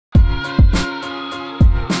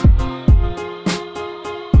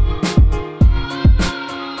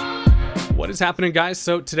What is happening, guys?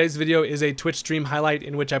 So today's video is a Twitch stream highlight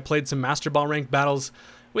in which I played some Master Ball ranked battles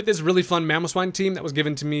with this really fun Mamoswine team that was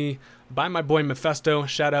given to me by my boy Mefesto.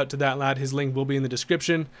 Shout out to that lad, his link will be in the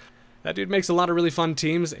description. That dude makes a lot of really fun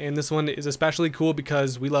teams, and this one is especially cool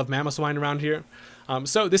because we love Mamoswine around here.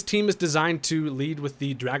 So this team is designed to lead with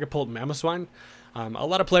the Dragapult Mamoswine. A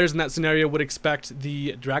lot of players in that scenario would expect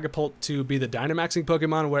the Dragapult to be the Dynamaxing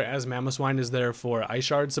Pokemon, whereas Mamoswine is there for Ice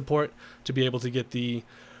Shard support to be able to get the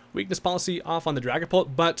weakness policy off on the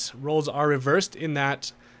Dragapult, but roles are reversed in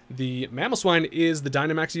that the Mamoswine is the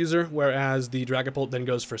Dynamax user, whereas the Dragapult then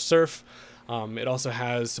goes for Surf. It also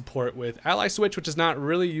has support with Ally Switch, which is not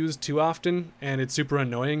really used too often, and it's super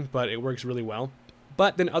annoying, but it works really well.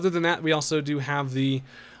 But then other than that, we also do have the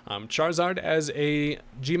Charizard as a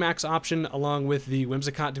G-Max option, along with the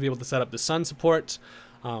Whimsicott to be able to set up the Sun support.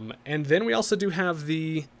 And then we also do have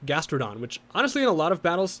the Gastrodon, which honestly in a lot of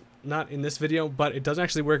battles, not in this video, but it does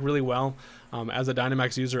actually work really well as a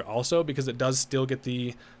Dynamax user also, because it does still get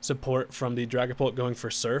the support from the Dragapult going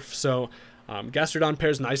for Surf. So Gastrodon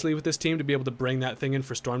pairs nicely with this team to be able to bring that thing in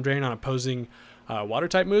for Storm Drain on opposing water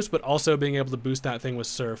type moves, but also being able to boost that thing with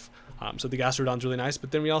Surf. So the Gastrodon's really nice,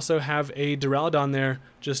 but then we also have a Duraludon there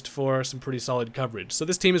just for some pretty solid coverage. So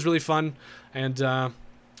this team is really fun, and here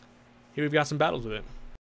we've got some battles with it.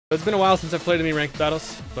 It's been a while since I've played any ranked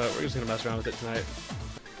battles, but we're just going to mess around with it tonight.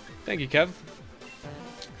 Thank you, Kev.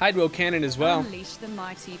 Hydro Cannon as well. Unleash the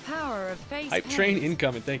mighty power of face Hype paint. Train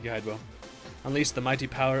incoming. Thank you, Hydro. Unleash the mighty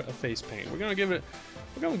power of face paint. We're gonna give it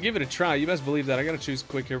a try. You best believe that. I gotta choose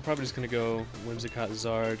quick here. We're probably just gonna go Whimsicott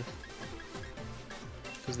Zard,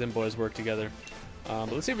 because them boys work together.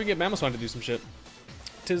 But let's see if we can get Mamoswine to do some shit.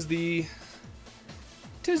 Tis the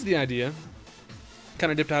idea.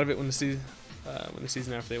 Kind of dipped out of it when the season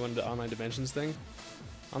after they went to Online Dimensions thing.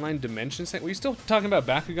 Online Dimensions thing? Were you still talking about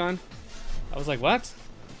Bakugan? I was like, what?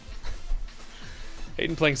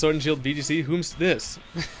 Hayden playing Sword and Shield VGC. Whom's this?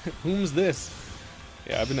 Whom's this?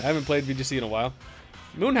 Yeah, I haven't played VGC in a while.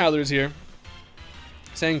 Moonhowler's here.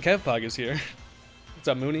 Saying Kevpog is here. What's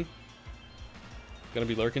up, Mooney? Gonna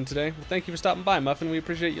be lurking today? Well, thank you for stopping by, Muffin. We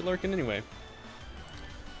appreciate you lurking anyway.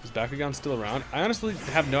 Is Bakugan still around? I honestly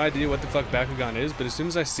have no idea what the fuck Bakugan is, but as soon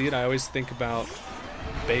as I see it, I always think about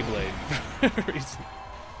Beyblade for whatever reason.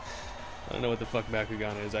 I don't know what the fuck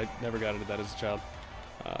Bakugan is. I never got into that as a child.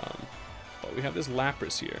 But we have this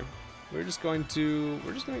Lapras here. We're just going to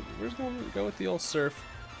go with the old Surf.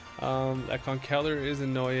 That Conkeldurr is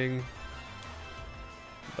annoying,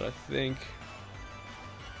 but I think,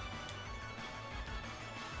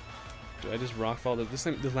 do I just Rockfall? This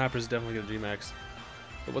Lapras is definitely gonna G-Max.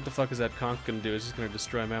 But what the fuck is that Conk gonna do? It's just gonna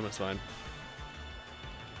destroy Mamoswine.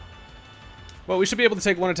 Well, we should be able to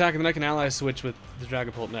take one attack and then I can ally switch with the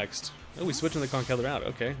Dragapult next. Oh, we switching the Conkeldurr out.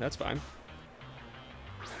 Okay, that's fine.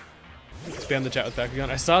 Spam the chat with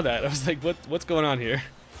Bakugan. I saw that. I was like, what's going on here?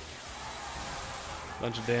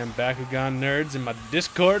 Bunch of damn Bakugan nerds in my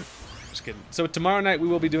Discord. Just kidding. So tomorrow night we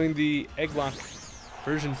will be doing the Egglock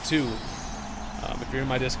version 2. If you're in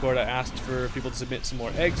my Discord, I asked for people to submit some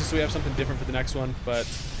more eggs so we have something different for the next one. But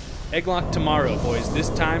Egglock tomorrow, boys. This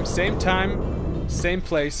time, same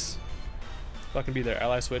place. Fucking be there.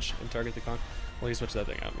 Ally switch and target the Conk. Well, he switched that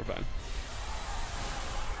thing out. We're fine.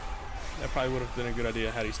 That probably would have been a good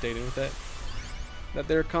idea had he stayed in with that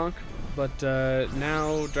there Conk. But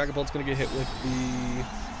now Dragapult's gonna get hit with the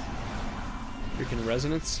freaking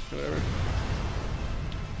Resonance or whatever.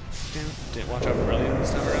 Damn, watch out for Roselia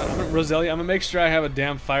this time around. I'm gonna make sure I have a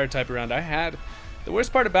damn fire type around. The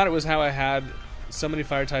worst part about it was how I had so many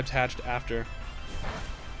fire types hatched after.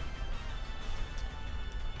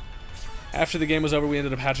 After the game was over, we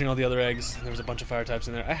ended up hatching all the other eggs. There was a bunch of fire types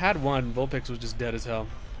in there. I had one. Vulpix was just dead as hell.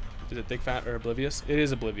 Is it Thick Fat or Oblivious? It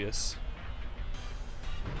is Oblivious.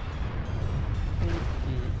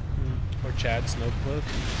 Or Chad Snowcliff.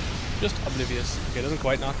 Just Oblivious. Okay, doesn't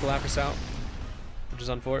quite knock the Lapras out, which is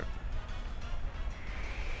unfortunate.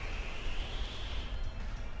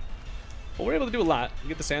 Well, we're able to do a lot. We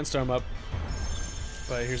get the Sandstorm up.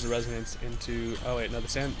 But here's the Resonance into... Oh wait, no, the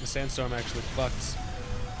Sandstorm actually fucks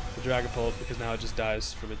the Dragapult because now it just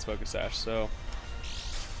dies from its Focus Sash. So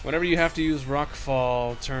whenever you have to use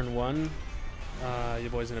Rockfall turn 1, your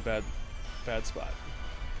boy's in a bad spot.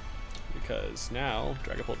 Because now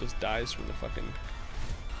Dragapult just dies from the fucking...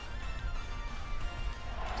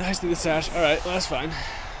 Dies through the Sash. Alright, well, that's fine.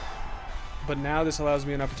 But now this allows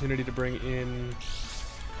me an opportunity to bring in...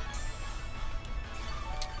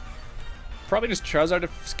 Probably just Charizard to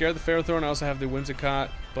scare the Ferrothorn. I also have the Whimsicott,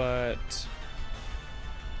 but...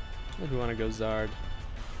 I think we want to go Zard.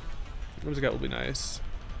 Whimsicott will be nice.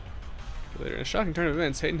 Later in a shocking turn of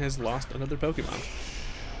events, Hayden has lost another Pokemon.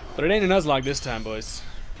 But it ain't a Nuzlocke this time, boys.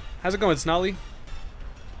 How's it going, Snolly?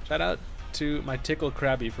 Shout out to my Tickle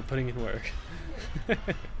Krabby for putting in work.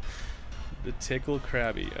 The Tickle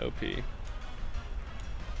Krabby, OP.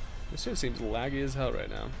 This shit seems laggy as hell right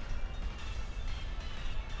now.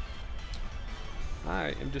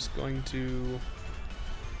 I am just going to...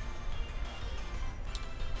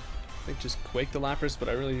 I think just Quake the Lapras, but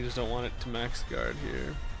I really just don't want it to max guard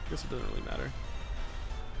here. Guess it doesn't really matter.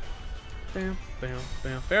 Bam, bam,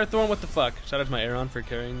 bam. Ferrothorn, what the fuck? Shout out to my Aeron for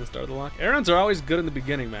carrying the start of the lock. Aerons are always good in the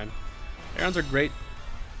beginning, man. Aerons are great.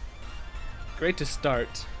 Great to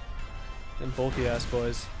start. Them bulky ass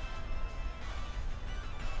boys.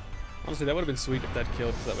 Honestly, that would have been sweet if that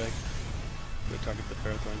killed, because that way I would target the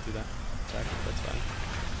Ferrothorn through that attack. That's fine.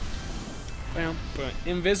 Bam, bam.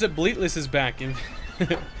 Invisibilitless is back.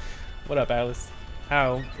 What up, Alice?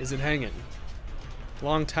 How is it hanging?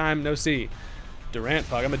 Long time no see. Durant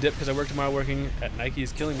Pog, I'm a dip because I work tomorrow. Working at Nike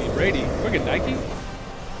is killing me. Brady, work at Nike?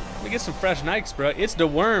 Let me get some fresh Nikes, bro. It's the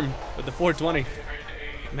worm with the 420.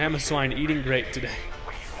 Mamoswine eating great today.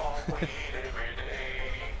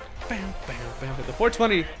 Bam, bam, bam. But the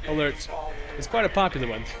 420 alert is quite a popular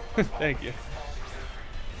one. Thank you.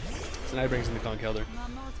 So now he brings in the Conkeldurr.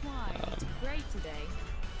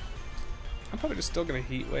 I'm probably just still gonna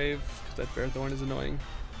Heat Wave because that Ferrothorn is annoying.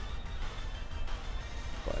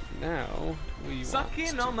 But now we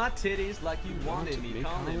sucking on my titties like you wanted me,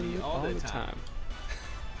 calling me all the time.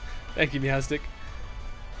 Thank you, Meowstick.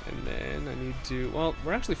 And then I need to. Well,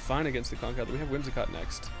 we're actually fine against the Conkeldurr. We have Whimsicott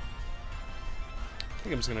next. I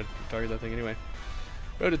think I'm just gonna target that thing anyway.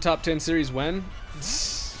 Road to top 10 series when?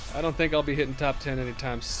 I don't think I'll be hitting top 10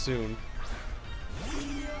 anytime soon.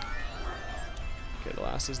 Okay, the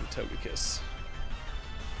last is the Togekiss.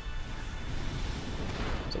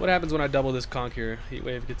 So what happens when I double this Conk here? Heat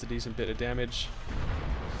Wave gets a decent bit of damage.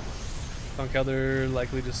 Conkeldurr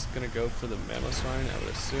likely just gonna go for the Mamoswine, I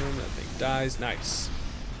would assume. That thing dies. Nice.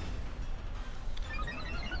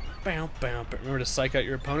 Bam, bam. Remember to psych out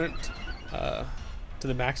your opponent to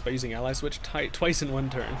the max by using Ally Switch twice in one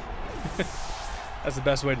turn. That's the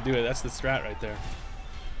best way to do it. That's the strat right there.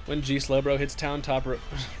 When G Slowbro hits town,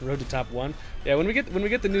 road to top 1. Yeah, when we get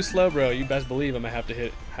the new Slowbro, you best believe I'm gonna have to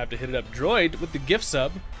hit it up. Droid with the gift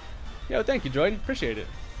sub. Yo, thank you, Droid. Appreciate it.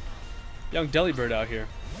 Young Delibird out here.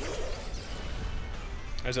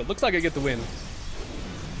 Alright, so it looks like I get the win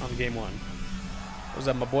on game 1. What's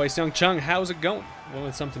up, my boy Seung Chung? How's it going? Well,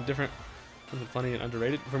 with something different, something funny and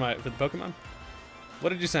underrated for the Pokemon. What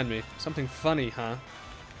did you send me? Something funny, huh?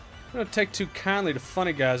 I don't take too kindly to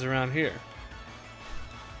funny guys around here.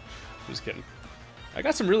 Just kidding. I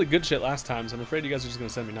got some really good shit last time, so I'm afraid you guys are just gonna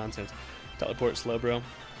send me nonsense. Teleport Slowbro.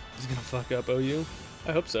 Is gonna fuck up OU?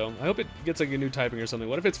 I hope so. I hope it gets like a new typing or something.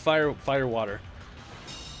 What if it's fire, water?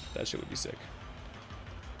 That shit would be sick.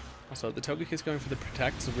 Also, the Togekiss going for the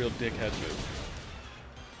Protect is a real dickhead move.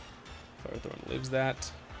 Ferrothorn lives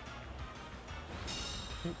that.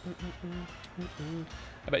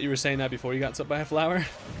 I bet you were saying that before you got swept by a flower.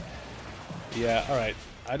 Yeah, alright.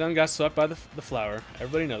 I done got swept by the flower.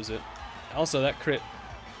 Everybody knows it. Also, that crit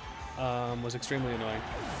was extremely annoying.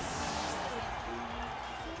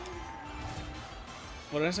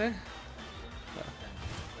 What did I say?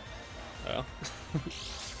 Oh.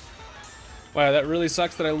 Wow, that really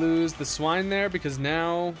sucks that I lose the swine there, because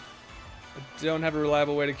now I don't have a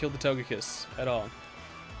reliable way to kill the Togekiss at all.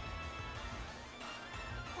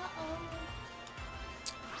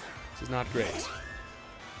 This is not great.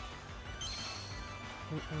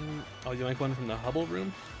 Oh, you like one from the Hubble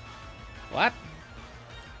room? What?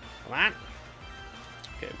 What?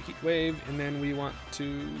 Okay, Heat Wave, and then we want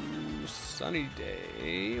to Sunny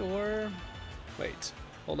Day, or... Wait,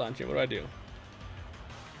 hold on here, what do?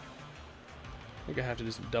 I think I have to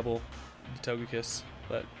just double the Togekiss,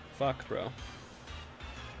 but fuck, bro.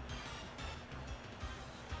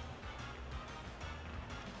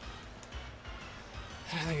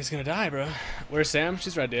 I think it's gonna die, bro. Where's Sam?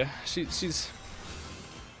 She's right there. She's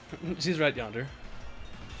right yonder.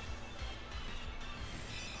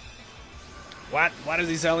 What? What is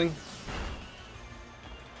he selling?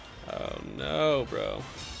 Oh no, bro.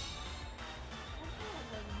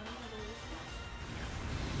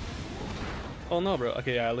 Oh no, bro.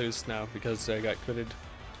 Okay, yeah, I lose now because I got critted.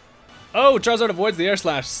 Oh, Charizard avoids the air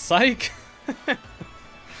slash. Psych.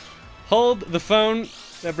 Hold the phone.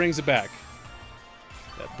 That brings it back.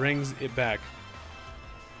 That brings it back.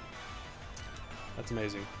 That's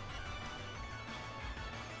amazing.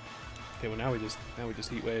 Okay, well now we just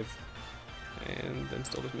Heat Wave, and then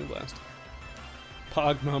still just Moonblast.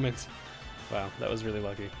 Pog moment. Wow, that was really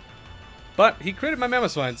lucky. But he critted my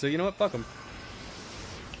Mamoswine, so you know what? Fuck him.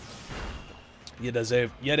 You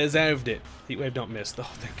deserved it. Heat Wave don't miss. Oh,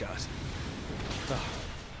 thank God. Oh.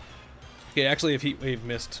 Okay, actually, if Heat Wave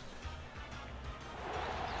missed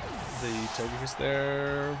the Togekiss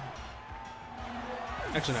there...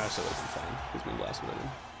 Actually, no, I still would have been fine, because Moonblast would have been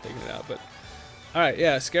taking it out, but... Alright,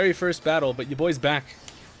 yeah, scary first battle, but your boy's back.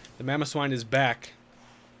 The Mamoswine is back.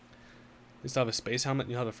 You still have a space helmet,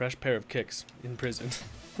 and you'll have a fresh pair of kicks in prison.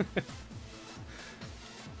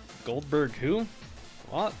 Goldberg who?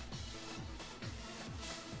 What?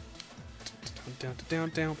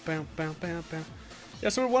 Yeah,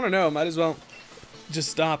 so we want to know. Might as well just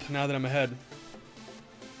stop now that I'm ahead.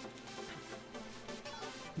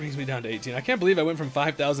 Brings me down to 18. I can't believe I went from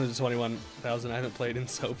 5,000 to 21,000. I haven't played in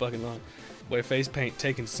so fucking long. Boy, face paint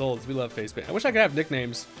taking souls. We love face paint. I wish I could have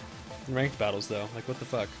nicknames in ranked battles though. Like, what the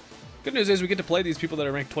fuck? Good news is we get to play these people that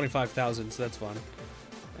are ranked 25,000, so that's fun.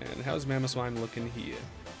 And how's Mamoswine looking here?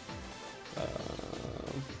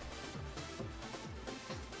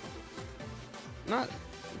 Not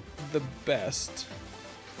the best,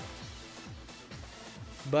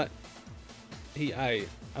 but I'm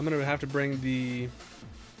gonna have to bring the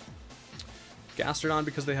Gastrodon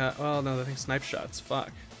because they have. Oh no, I think snipe shots.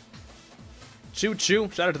 Fuck. Choo choo!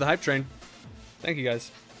 Shout out to the hype train. Thank you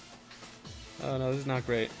guys. Oh no, this is not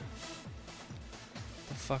great. What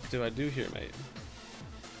the fuck do I do here, mate?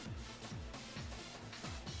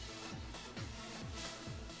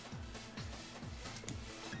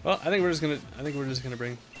 Well, I think we're just gonna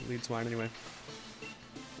bring lead swine anyway.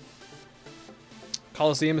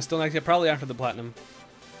 Coliseum is still next. Yeah, probably after the platinum.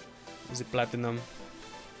 Is it platinum?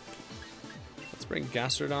 Let's bring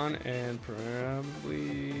Gastrodon and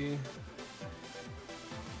probably.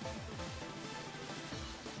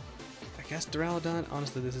 I guess Duraludon.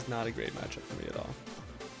 Honestly, this is not a great matchup for me at all.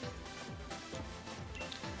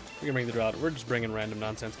 We're gonna bring the Duraludon. We're just bringing random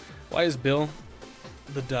nonsense. Why is Bill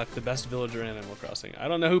the Duck the best villager in Animal Crossing? I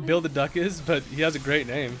don't know who Bill the Duck is, but he has a great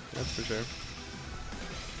name. That's for sure.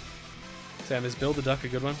 Sam, is Bill the Duck a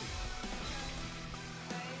good one?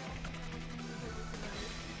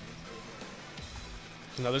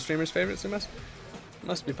 Another streamer's favorite, Sumas?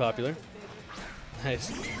 Must be popular.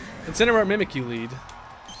 Nice. Incineroar Mimikyu lead.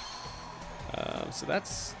 So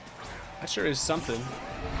that sure is something.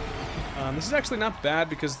 This is actually not bad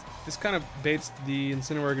because this kind of baits the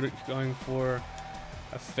Incineroar going for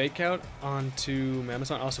a fake out onto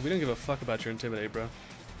Mamoswine. Also, we don't give a fuck about your Intimidate, bro.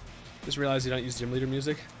 Just realized you don't use Gym Leader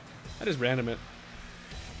music. I just random it.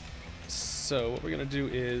 So what we're gonna do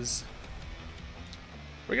is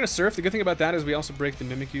we're gonna surf. The good thing about that is we also break the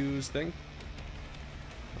Mimikyu's thing,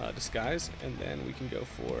 disguise, and then we can go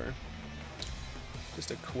for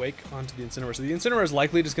just a Quake onto the Incineroar. So the Incineroar is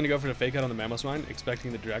likely just gonna go for the fake out on the Mamoswine,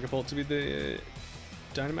 expecting the Dragapult to be the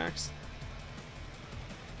Dynamax.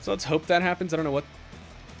 So let's hope that happens. I don't know what.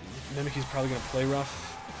 Mimikyu's probably going to play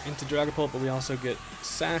rough into Dragapult, but we also get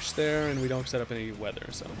Sash there, and we don't set up any weather,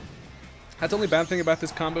 so. That's the only bad thing about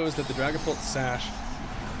this combo is that the Dragapult Sash,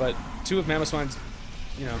 but two of Mamoswine's,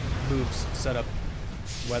 moves set up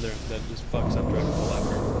weather that just fucks up Dragapult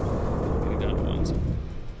after getting down to ones.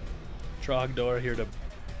 Trogdor here to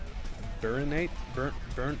burn it?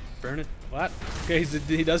 What? Okay,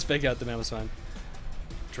 he does fake out the Mamoswine.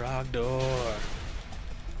 Trogdor.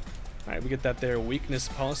 Alright, we get that there weakness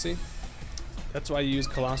policy. That's why you use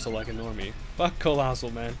Colossal like a normie. Fuck Colossal,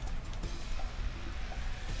 man.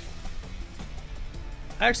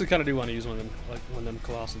 I actually kind of do want to use one of them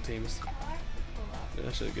Colossal teams. They're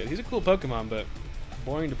actually good. He's a cool Pokemon, but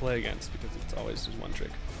boring to play against because it's always just one trick.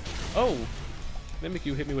 Oh!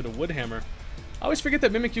 Mimikyu hit me with a Wood Hammer. I always forget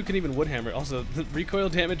that Mimikyu can even Wood Hammer. Also, the recoil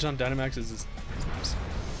damage on Dynamax is nice.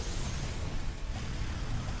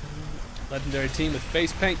 Legendary team with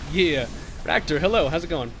face paint, yeah. Raptor, hello, how's it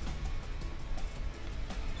going?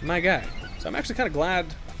 My guy. So I'm actually kind of glad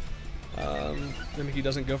Mimikyu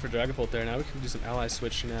doesn't go for Dragapult there. Now we can do some ally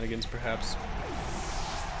switch shenanigans, perhaps.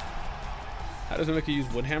 How does Mimikyu use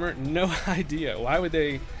Wood Hammer? No idea. Why would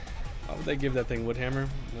they give that thing Wood Hammer?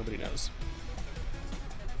 Nobody knows.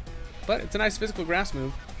 But it's a nice physical grass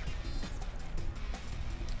move.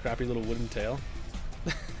 Crappy little wooden tail.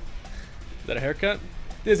 Is that a haircut?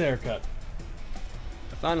 It is a haircut.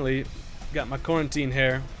 I finally got my quarantine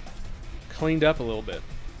hair cleaned up a little bit.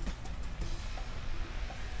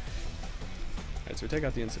 Alright, so we take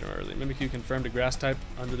out the Incineroar early. Mimikyu confirmed a grass type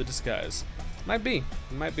under the disguise. Might be.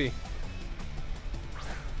 It might be.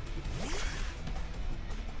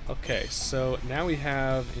 Okay, so now we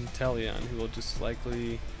have Inteleon, who will just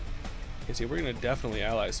likely. Okay, see, we're gonna definitely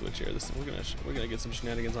ally switch here. We're gonna get some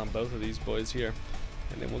shenanigans on both of these boys here,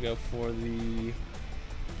 and then we'll go for the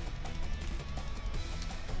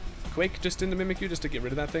Quake just into Mimikyu just to get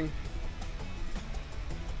rid of that thing.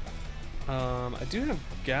 I do have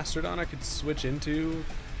Gastrodon I could switch into,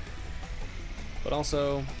 but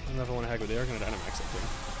also I don't know if I want to heck with it. They're gonna Dynamax up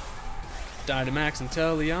there. Dynamax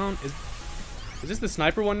until Leon is this the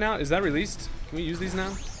sniper one now? Is that released? Can we use these now?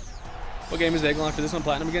 What game is Egglon for this one?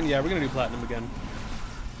 Platinum again? Yeah, we're gonna do Platinum again.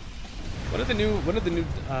 What are the new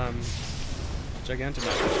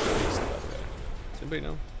Gigantamax released, by the way? Does anybody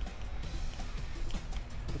know?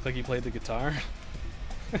 Look like he played the guitar.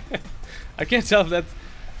 I can't tell if that's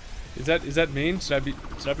is that mean? Should I be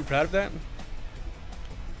proud of that?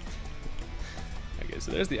 Okay,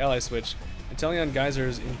 so there's the ally switch. Inteleon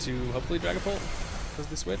Geysers into hopefully Dragapult was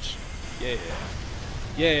the switch. Yeah.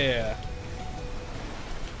 Yeah.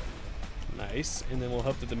 Nice. And then we'll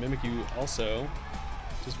hope that the Mimikyu also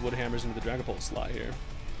just wood hammers into the Dragapult slot here.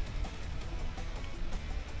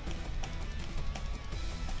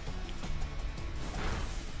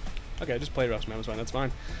 Okay, just play Rough Mamoswine, that's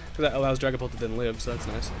fine. Because that allows Dragapult to then live, so that's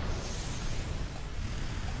nice.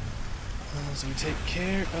 So we take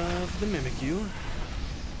care of the Mimikyu.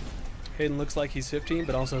 Hayden looks like he's 15,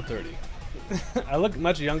 but also 30. I look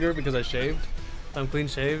much younger because I shaved. I'm clean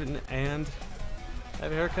shaved and I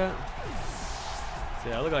have a haircut. So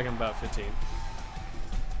yeah, I look like I'm about 15.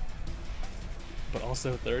 But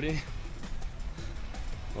also 30.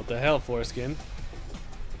 What the hell, foreskin?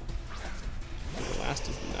 The last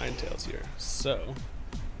is the Ninetales here. So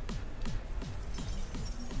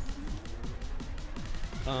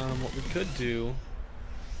what we could do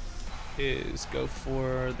is go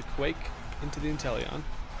for the Quake into the Inteleon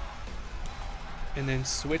and then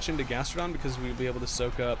switch into Gastrodon because we'll be able to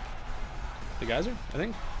soak up the Geyser, I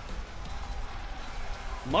think.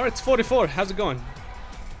 Moritz44, how's it going?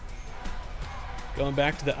 Going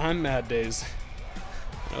back to the I'm Mad days.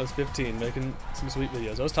 When I was 15, making some sweet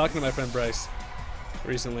videos. I was talking to my friend Bryce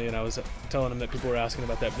recently, and I was telling him that people were asking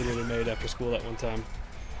about that video they made after school that one time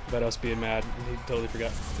about us being mad, and he totally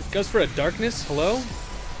forgot. It goes for a darkness. Hello?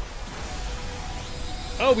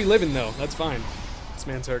 Oh, we live in though. That's fine. This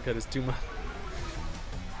man's haircut is too much.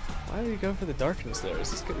 Why do you go for the darkness there?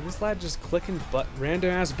 Is this lad just clicking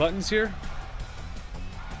random ass buttons here?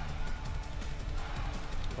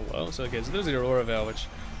 Hello? So okay, so there's the Aurora Veil, which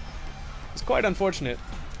is quite unfortunate.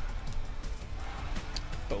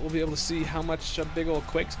 But we'll be able to see how much a big old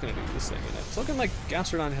Quake's gonna do to this thing. And it's looking like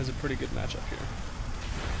Gastrodon has a pretty good matchup here.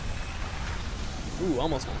 Ooh,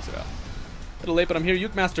 almost knocks it out. A little late, but I'm here.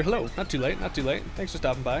 Uke Master, hello. Not too late, not too late. Thanks for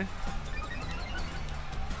stopping by.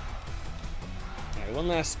 Alright, one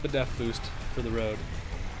last Spadef boost for the road.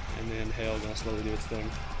 And then Hail gonna slowly do its thing.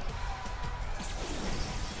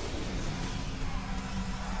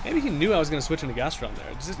 Maybe he knew I was gonna switch into Gastrodon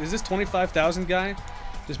there. Is this 25,000 guy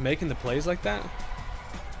just making the plays like that?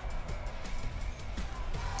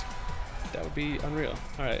 That would be unreal.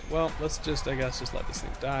 Alright, well, let's just, I guess, just let this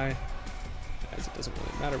thing die. As it doesn't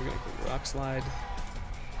really matter, we're going to go Rock Slide.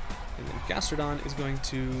 And then Gastrodon is going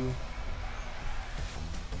to...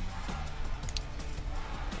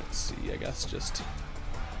 Let's see, I guess just...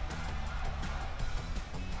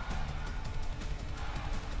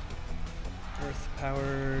 Earth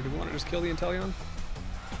Power... Do we want to just kill the Inteleon?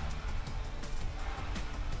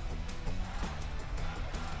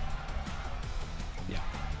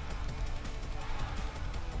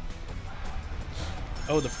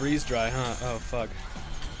 Oh, the freeze dry, huh? Oh, fuck.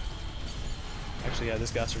 Actually, yeah,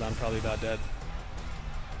 this Gastrodon probably about dead.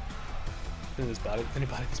 This body, if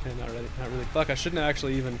anybody, this man not really. Fuck, I shouldn't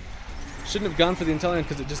have gone for the Inteleon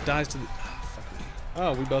because it just dies to the. Oh, fuck me.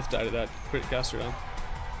 Oh, we both died of that crit Gastrodon.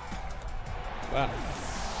 Wow.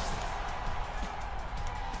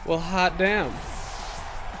 Well, hot damn.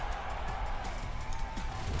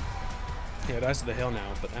 Yeah, it dies to the hail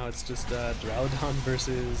now, but now it's just Duraludon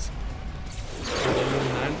versus.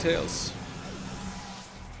 Ninetales.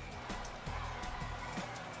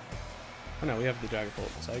 Oh no, we have the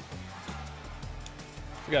Dragapult. Psych.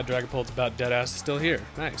 Forgot Dragapult's about dead ass still here.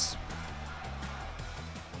 Nice.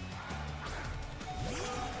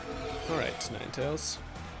 Alright, Ninetales.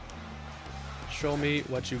 Show me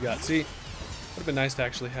what you got. See, would have been nice to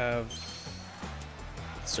actually have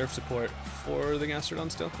surf support for the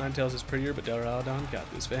Gastrodon still. Ninetales is prettier, but Duraludon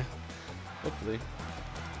got this fan. Hopefully.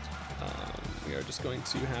 We are just going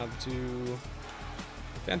to have to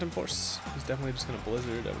Phantom Force. He's definitely just going to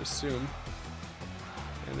Blizzard, I would assume.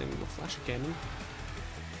 And then we will Flash a Cannon.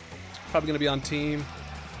 Probably going to be on team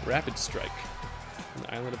Rapid Strike when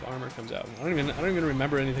the Island of Armor comes out. I don't even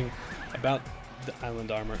remember anything about the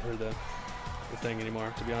Island Armor or the thing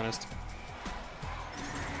anymore, to be honest.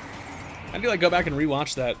 I need to like go back and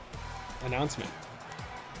rewatch that announcement.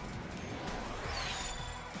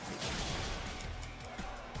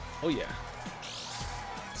 Oh yeah.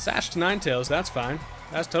 Sash to Ninetales, that's fine.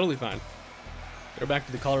 That's totally fine. Go back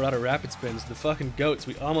to the Colorado Rapid Spins, the fucking goats.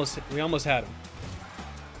 We almost had them.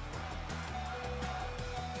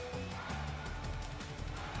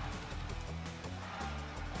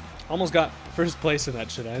 Almost got first place in that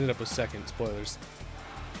shit. I ended up with second. Spoilers.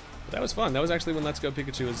 But that was fun. That was actually when Let's Go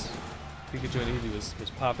Pikachu and Eevee was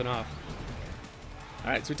popping off.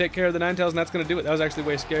 Alright, so we take care of the Ninetales, and that's going to do it. That was actually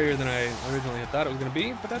way scarier than I originally had thought it was going to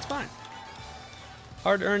be, but that's fine.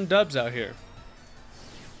 Hard-earned dubs out here.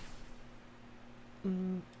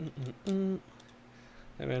 That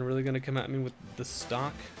man really going to come at me with the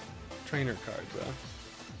stock trainer card, bro.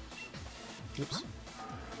 Oops.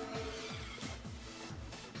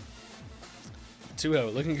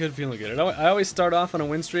 2-0, looking good, feeling good. I always start off on a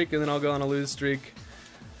win streak, and then I'll go on a lose streak.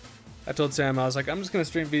 I told Sam, I was like, I'm just going to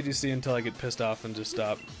stream VGC until I get pissed off and just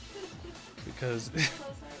stop. Because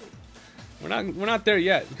we're not there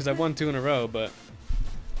yet, because I've won 2 in a row, but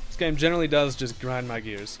this game generally does just grind my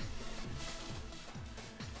gears.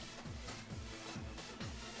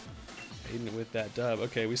 Aiding it with that dub.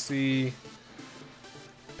 Okay, we see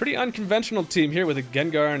pretty unconventional team here with a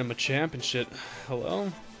Gengar and a Machamp and shit.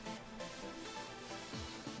 Hello?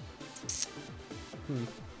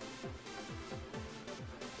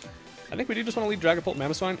 I think we do just want to lead Dragapult and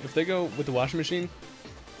Mamoswine. If they go with the washing machine,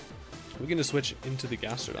 we can just switch into the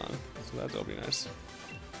Gastrodon. So that'll be nice.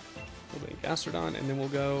 We'll be Gastrodon, and then we'll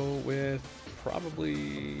go with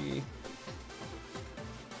probably...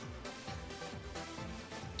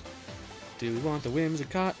 Do we want the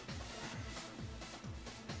Whimsicott?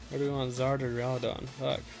 Or do we want Zard or Duraludon?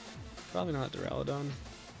 Fuck. Probably not Duraludon.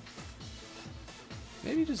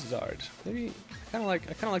 Maybe just Zard. Maybe I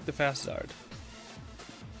kinda like the fast Zard.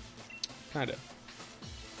 Kinda.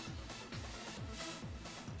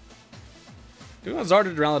 Do we want Zard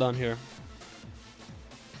or Duraludon here?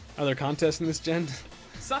 Are there contests in this gen?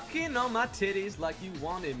 Sucking on my titties like you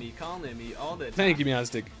wanted me, calling me all the time. Thank you,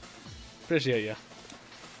 Meowstic. Appreciate ya.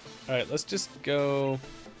 Alright, let's just go...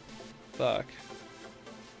 Fuck.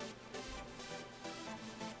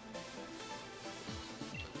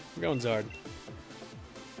 I'm going Zard.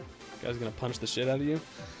 Guy's gonna punch the shit out of you?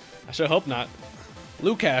 I sure hope not.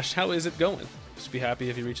 Lucash, how is it going? Just be happy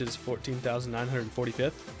if he reaches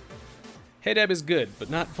 14,945th. Hey Deb is good, but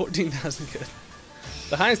not 14,000 good.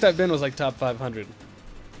 The highest I've been was like top 500.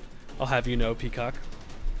 I'll have you know, Peacock.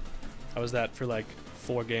 I was that for like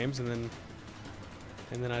 4 games, and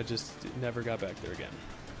then I just never got back there again.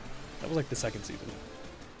 That was like the 2nd season.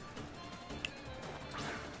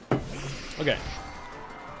 Okay.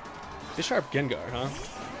 Bisharp Gengar, huh?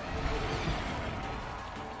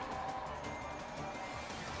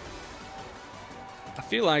 I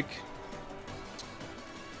feel like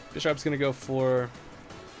Bisharp's gonna go for...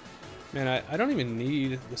 Man, I don't even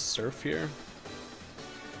need the Surf here.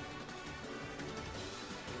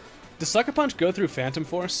 Does Sucker Punch go through Phantom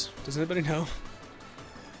Force? Does anybody know? I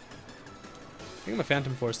think I'm gonna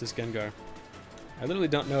Phantom Force this Gengar. I literally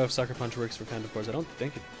don't know if Sucker Punch works for Phantom Force. I don't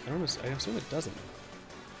think it... I assume it doesn't.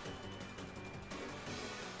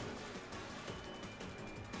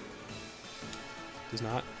 Does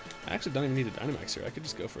not. I actually don't even need a Dynamax here. I could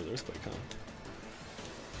just go for the Earthquake, huh?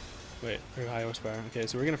 Wait, very high horsepower. Okay,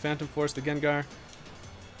 so we're gonna Phantom Force the Gengar.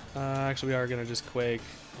 Actually, we are gonna just Quake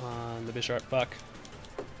on the Bisharp. Fuck.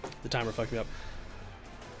 The timer fucked me up.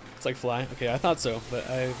 It's like Fly. Okay, I thought so, but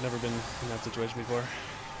I've never been in that situation before.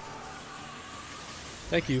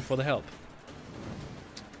 Thank you for the help.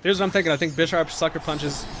 Here's what I'm thinking. I think Bisharp Sucker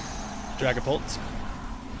Punches Dragapult.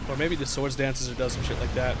 Or maybe just Swords Dances or does some shit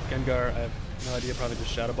like that. Gengar, I have no idea, probably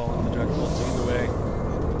just Shadow Ball in the Dragapult. So either way,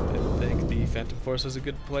 I think the Phantom Force is a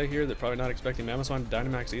good play here. They're probably not expecting Mamoswine to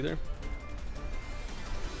Dynamax either.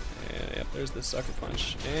 And yep, there's the Sucker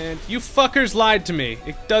Punch. And you fuckers lied to me.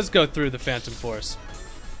 It does go through the Phantom Force.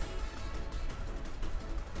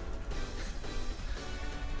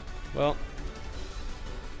 Well.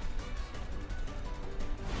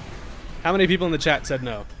 How many people in the chat said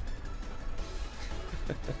no?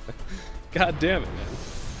 God damn it, man.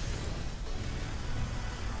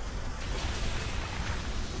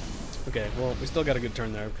 Okay, well, we still got a good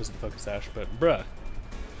turn there because of the Focus Sash, but bruh.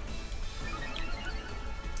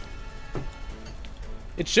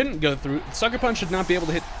 It shouldn't go through. Sucker Punch should not be able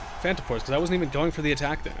to hit Phantom Force because I wasn't even going for the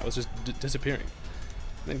attack then. I was just disappearing.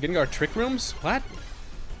 And then Gengar Trick Rooms? What?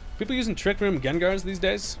 People using Trick Room Gengars these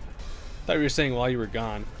days? I thought you were saying while you were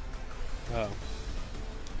gone. Oh.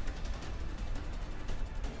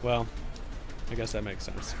 Well, I guess that makes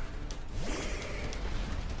sense.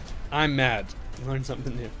 I'm mad. I learned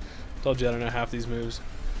something new. Told you I don't know half these moves.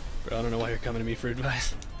 But I don't know why you're coming to me for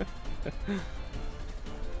advice.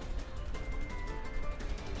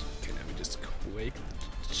 Wake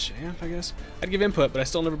the champ, I guess. I'd give input, but I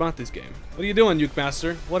still never bought this game. What are you doing, Uke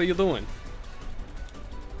Master? What are you doing?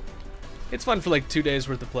 It's fun for like 2 days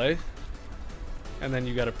worth of play. And then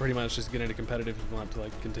you gotta pretty much just get into competitive if you want to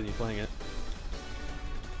like continue playing it.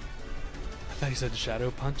 I thought you said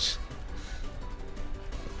Shadow Punch.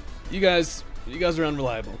 You guys are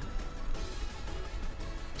unreliable.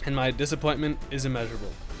 And my disappointment is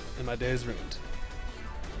immeasurable. And my day is ruined.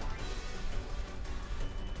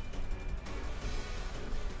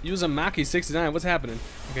 Use a Maki 69. What's happening?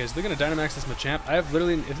 Okay, so they're gonna Dynamax this Machamp. I have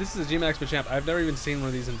literally, if this is a G-Max Machamp, I've never even seen one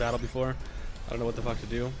of these in battle before. I don't know what the fuck to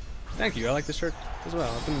do. Thank you. I like this shirt as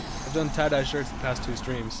well. I've done tie-dye shirts the past 2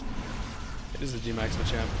 streams. It is the G-Max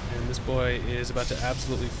Machamp, and this boy is about to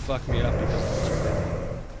absolutely fuck me up because of this right here.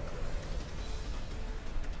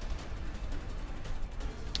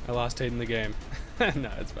 I lost Hayden the game. No,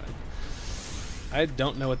 it's fine. I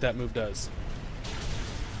don't know what that move does.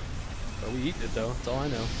 But we eat it though, that's all I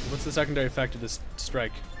know. What's the secondary effect of this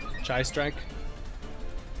strike? Chai strike?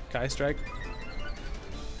 Kai strike?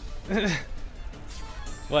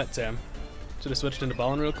 What, Sam? Should have switched into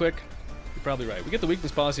ballin' real quick? You're probably right. We get the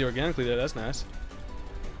weakness policy organically there, that's nice.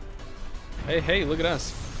 Hey, look at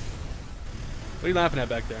us. What are you laughing at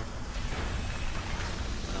back there?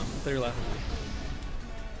 Oh, I thought you were laughing at me.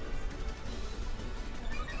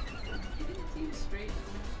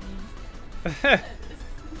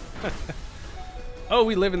 Oh,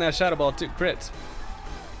 we live in that Shadow Ball too. Crit.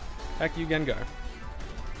 Heck you, Gengar.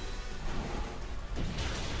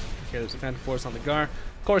 Okay, there's a Phantom Force on the Gar.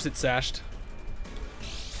 Of course it's sashed.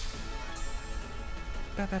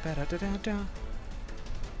 My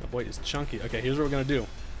boy is chunky. Okay, here's what we're gonna do.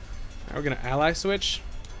 Now we're gonna ally switch,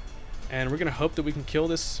 and we're gonna hope that we can kill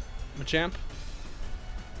this Machamp.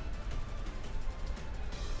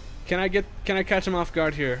 Can I catch him off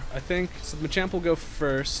guard here? I think so. Machamp will go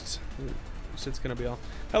first. Ooh, shit's gonna be all.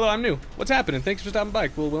 Hello, I'm new. What's happening? Thanks for stopping by,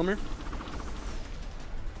 Cool Wilmer.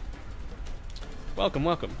 Welcome.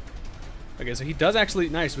 Okay, so he does actually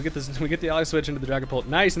nice. We get this. We get the ally switch into the Dragapult.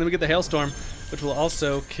 Nice, and then we get the Hailstorm, which will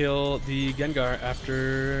also kill the Gengar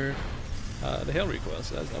after the Hail Recoil.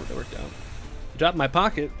 So that worked out. Dropped my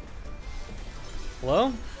pocket.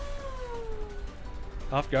 Hello?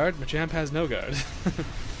 Off guard. Machamp has no guard.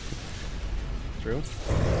 True.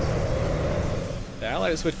 The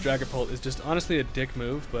ally switch Dragapult is just honestly a dick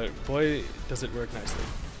move, but boy, does it work nicely.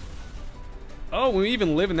 Oh, we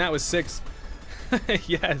even live in that with 6.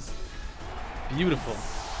 Yes. Beautiful.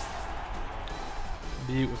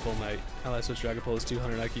 Beautiful night. Ally switch Dragapult is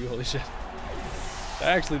 200 IQ. Holy shit.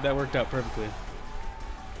 Actually, that worked out perfectly.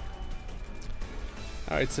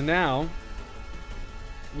 Alright, so now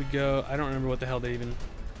we go. I don't remember what the hell they even.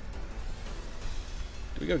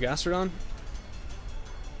 Do we go Gastrodon?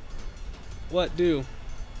 What do?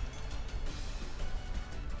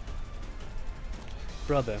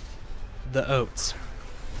 Brother. The oats.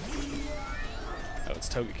 Oh, it's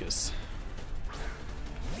Togekiss.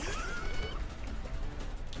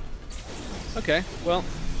 Okay, well,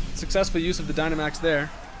 successful use of the Dynamax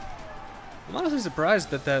there. I'm honestly surprised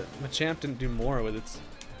that Machamp didn't do more with its.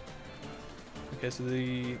 Okay, so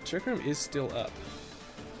the Trick Room is still up.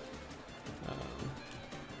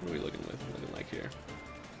 What are we looking like here?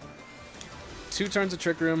 2 turns of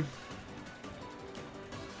Trick Room.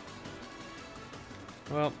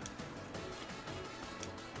 Well,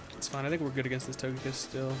 it's fine. I think we're good against this Togekiss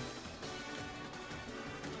still.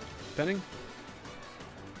 Penning?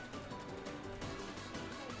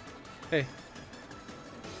 Hey.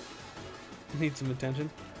 Need some attention.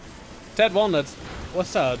 Ted Walnuts,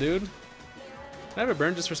 what's up, dude? Can I have a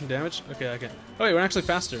burn just for some damage? Okay, I can. Oh wait, we're actually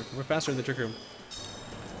faster. We're faster in the Trick Room.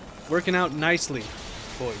 Working out nicely,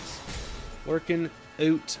 boys. Working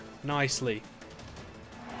out nicely.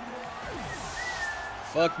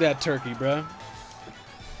 Fuck that turkey, bruh.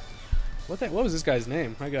 What was this guy's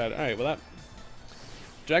name? My god. Alright, well that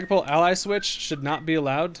Dragapult ally switch should not be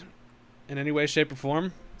allowed in any way, shape, or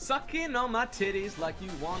form. Sucking on my titties like you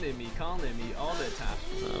wanted me, calling me all the time.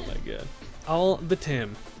 Oh my god. All the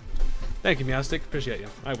Tim. Thank you, Meowstick. Appreciate you.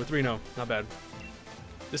 Alright, we're 3-0. Not bad.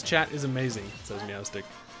 This chat is amazing, says Meowstick.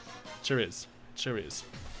 Sure is. Sure is.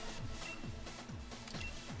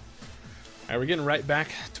 Alright, we're getting right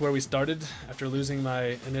back to where we started after losing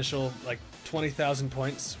my initial, like, 20,000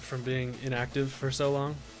 points from being inactive for so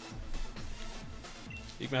long.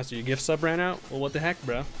 Geekmaster, your gift sub ran out? Well, what the heck,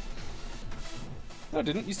 bro? No, it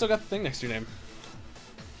didn't. You still got the thing next to your name.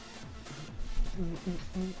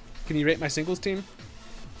 Can you rate my singles team?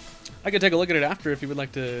 I could take a look at it after if you would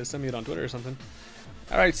like to send me it on Twitter or something.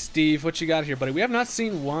 Alright, Steve, what you got here, buddy? We have not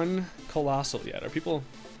seen one Colossal yet. Are people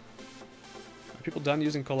done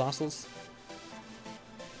using Colossals?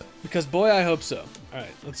 Because boy, I hope so.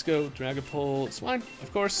 Alright, let's go Dragapult Swine.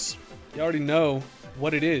 Of course, you already know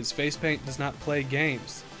what it is. Face Paint does not play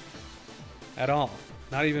games. At all.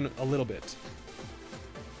 Not even a little bit.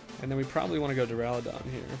 And then we probably want to go Duraludon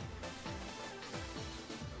here.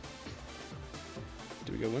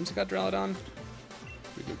 Do we go Whimsicott Duraludon? Do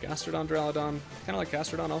we go Gastrodon Duraludon? Kind of like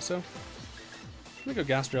Gastrodon also. Let me go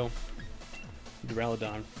Gastro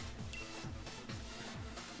Duraludon.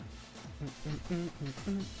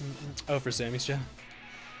 Oh, for Sammy's channel.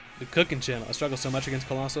 The cooking channel. I struggle so much against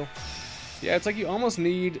Colossal. Yeah, it's like you almost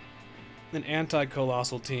need an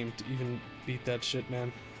anti-Colossal team to even beat that shit,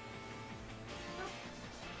 man.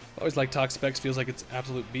 Always like Toxapex, feels like it's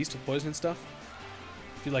absolute beast with poison and stuff.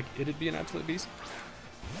 Feel like it'd be an absolute beast.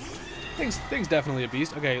 Thing's definitely a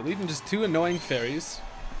beast. Okay, leaving just 2 annoying fairies.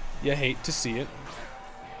 You hate to see it.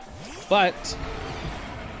 But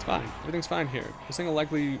it's fine. Everything's fine here. This thing will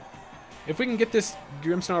likely... If we can get this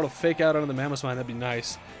Grimmsnarl to fake out onto the Mamoswine, that'd be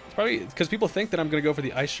nice. It's probably because people think that I'm going to go for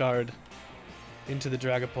the Ice Shard into the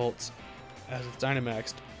Dragapult as it's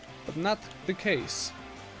Dynamaxed, but not the case.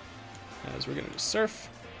 As we're going to just Surf,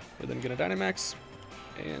 we're then going to Dynamax,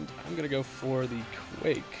 and I'm going to go for the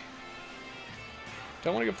Quake. Do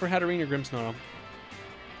I want to go for Hatterene or Grimmsnarl?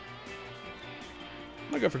 I'm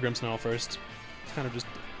going to go for Grimmsnarl first. It's kind of just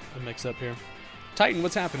a mix-up here. Titan,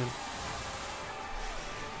 what's happening?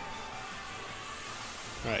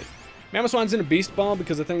 Alright. Mamoswine's in a Beast Ball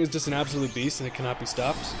because the thing is just an absolute beast and it cannot be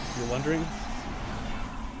stopped, if you're wondering.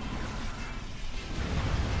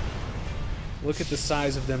 Look at the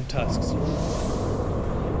size of them tusks.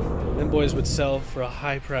 Them boys would sell for a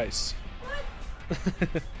high price.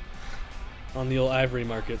 On the old ivory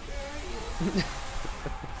market.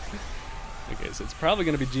 Okay, so it's probably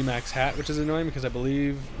going to be G-Max Hat, which is annoying because I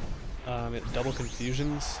believe it double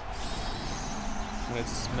confusions when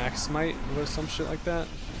it's Max Smite or some shit like that.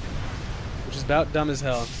 Which is about dumb as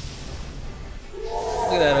hell.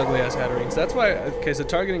 Look at that ugly ass Hatterene. So that's why, okay, so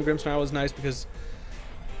targeting Grimmsnarl was nice because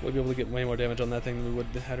we'll be able to get way more damage on that thing than we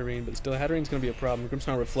would the Hatterene, but still, Hatterene's going to be a problem.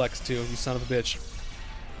 Grimmsnarl reflects too, you son of a bitch.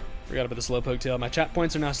 Forgot about the Slowpoke tail. My chat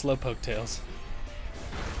points are now Slowpoke tails.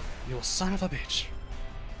 You son of a bitch.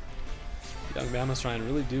 Young Mamoswine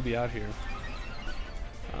really do be out here.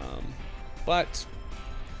 But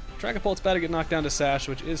Dragapult's about to get knocked down to Sash,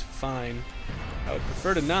 which is fine. I would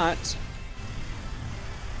prefer to not.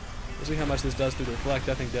 We'll see how much this does through the Reflect.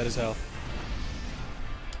 I think dead as hell.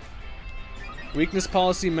 Weakness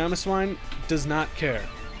policy, Mamoswine does not care.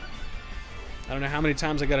 I don't know how many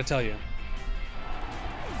times I gotta tell you.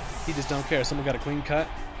 He just don't care. Someone got a clean cut?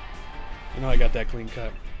 You know I got that clean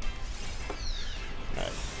cut.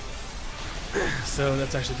 Alright. So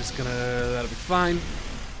that's actually just gonna... that'll be fine.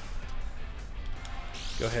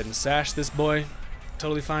 Go ahead and Sash this boy.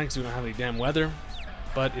 Totally fine because we don't have any damn weather.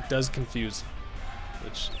 But it does confuse.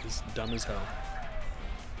 Which is dumb as hell.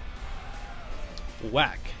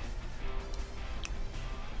 Whack.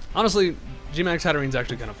 Honestly, G-Max Hatterene's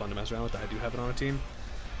actually kind of fun to mess around with. I do have it on a team.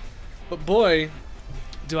 But boy,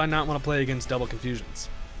 do I not want to play against double confusions.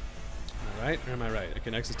 Am I right or am I right?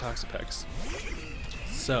 Okay, next is Toxapex.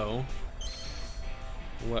 So,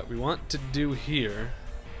 what we want to do here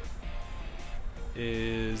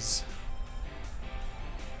is...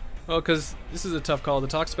 Well, because this is a tough call. The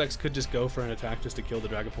Toxapex could just go for an attack just to kill the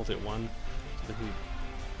Dragapult at 1.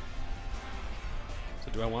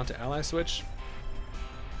 So do I want to ally switch?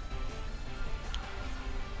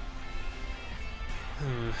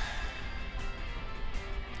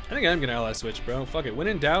 I think I'm gonna ally switch, bro. Fuck it. When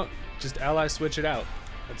in doubt, just ally switch it out.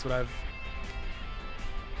 That's what I've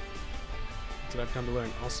come to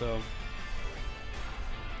learn. Also,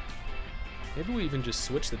 maybe we even just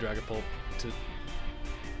switch the Dragapult to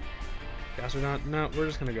Gastrodon. No, we're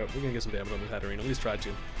just gonna go. We're gonna get some damage on this Hatterene. At least try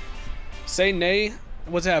to. Say nay.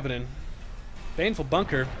 What's happening? Baneful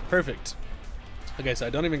Bunker. Perfect. Okay, so I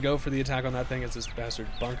don't even go for the attack on that thing as this bastard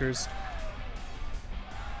bunkers.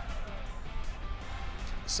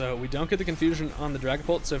 So we don't get the confusion on the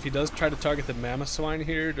Dragapult, so if he does try to target the Mamoswine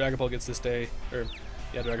here, Dragapult gets to stay, or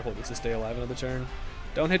yeah, Dragapult gets to stay alive another turn.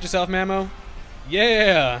 Don't hit yourself, Mamo.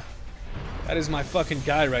 Yeah! That is my fucking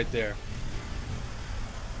guy right there.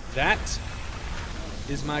 That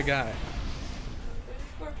is my guy.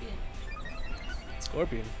 Scorpion.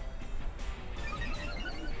 Scorpion.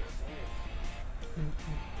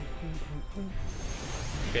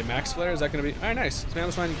 Okay, Max Flare, is that gonna be... Alright, nice. So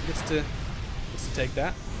Mamoswine gets to take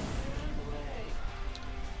that.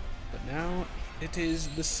 But now it is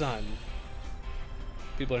the sun.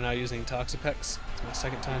 People are now using Toxapex. It's my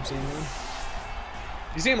second time seeing one.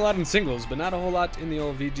 You see him a lot in singles, but not a whole lot in the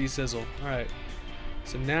old VG sizzle. Alright.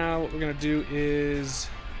 So now what we're gonna do is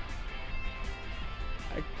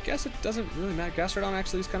I guess it doesn't really matter. Gastrodon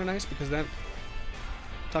actually is kind of nice because that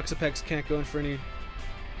Toxapex can't go in for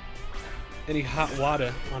any hot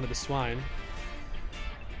water onto the swine.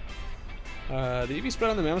 The EV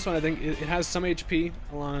spread on the Mamoswine, I think it has some HP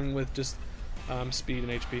along with just speed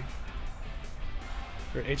and HP.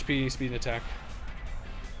 Or HP, speed, and attack.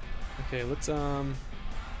 Okay, let's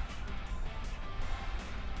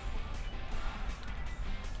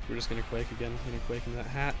we're just gonna Quake again. We're gonna Quake into that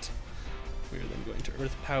hat. We are then going to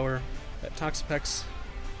Earth Power that Toxapex.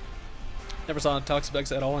 Never saw a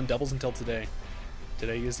Toxapex at all in doubles until today.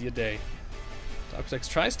 Today is the day. Toxapex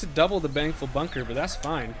tries to double the Bangful Bunker, but that's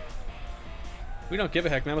fine. We don't give a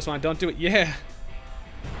heck. Mamoswine, don't do it. Yeah!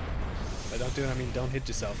 By don't do it, I mean don't hit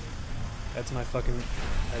yourself. That's my fucking...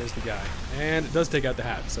 That is the guy. And it does take out the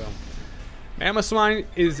hat, so... Mamoswine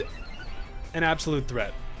is an absolute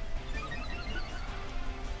threat.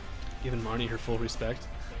 Giving Marnie her full respect.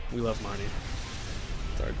 We love Marnie.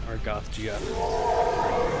 It's our goth GF.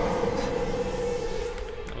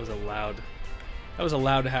 That was a loud... That was a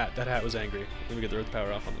loud hat. That hat was angry. Then we get the Earth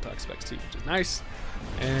Power off on the Toxapex too, which is nice.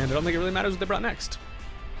 And I don't think it really matters what they brought next.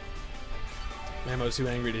 Mamo's too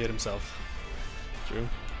angry to hit himself. True.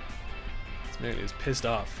 This man is pissed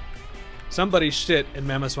off. Somebody shit in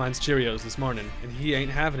Mamoswine's Cheerios this morning, and he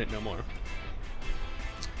ain't having it no more.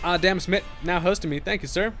 Ah, damn Smit, now hosting me. Thank you,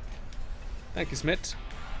 sir. Thank you, Smit.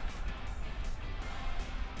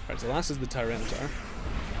 Alright, so last is the Tyranitar.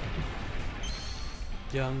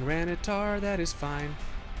 Young Ranitar, that is fine.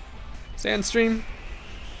 Sandstream.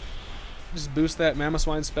 Just boost that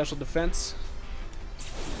Mamoswine's special defense.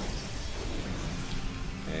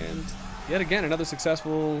 And yet again, another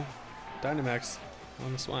successful Dynamax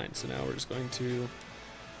on the swine. So now we're just going to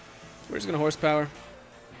horsepower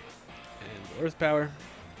and Earth Power.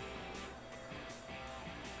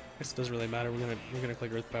 I guess it doesn't really matter. We're gonna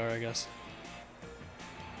click Earth Power, I guess.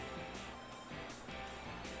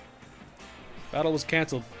 Battle was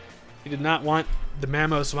cancelled. He did not want the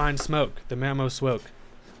Mamoswine smoke. The Mamo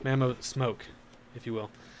smoke, if you will.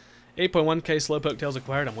 8.1k Slowpoke Tails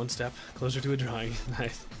acquired. I'm one step closer to a drawing.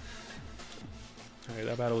 Nice. Alright,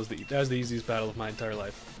 that battle was the easiest battle of my entire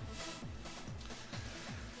life.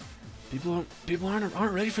 People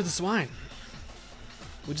aren't ready for the swine.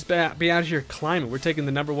 We'll just be out here climbing. We're taking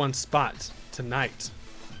the #1 spot tonight.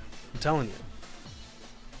 I'm telling you.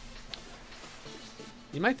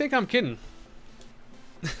 You might think I'm kidding.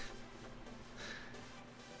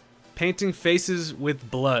 Painting faces with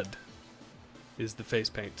blood is the face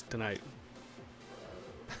paint tonight.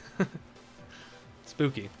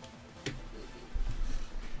 Spooky.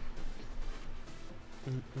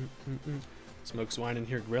 Smoke swine in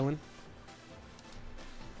here grilling.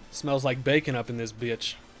 Smells like bacon up in this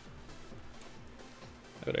bitch.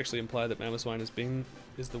 That would actually imply that Mamoswine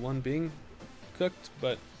is the one being cooked,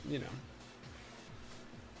 but you know,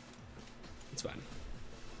 it's fine.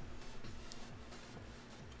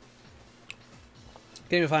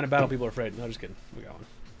 Game of find a battle, people are afraid. No, just kidding. We got one.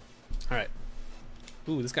 Alright.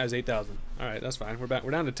 Ooh, this guy's 8,000. Alright, that's fine. We're back.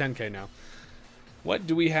 We're down to 10k now. What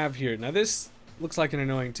do we have here? Now this looks like an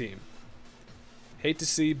annoying team. Hate to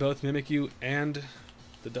see both Mimikyu and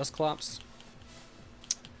the Dusclops.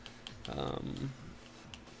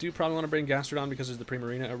 Do probably want to bring Gastrodon because there's the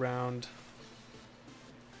Primarina around.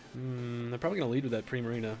 They're probably going to lead with that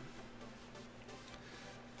Primarina.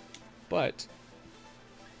 But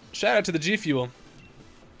shout out to the G Fuel.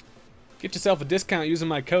 Get yourself a discount using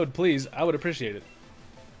my code, please. I would appreciate it.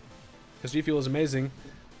 Because G Fuel is amazing.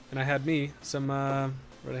 And I had me some,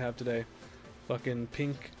 what did I have today? Fucking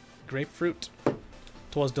pink grapefruit.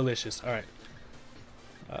 Twas delicious. Alright.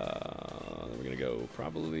 Then we're going to go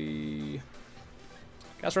probably...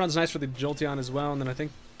 Gastrodon's nice for the Jolteon as well. And then I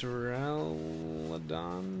think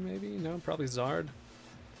Duraludon, maybe? No, probably Zard.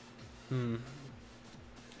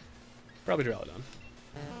 Probably Duraludon.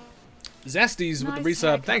 Zesties with the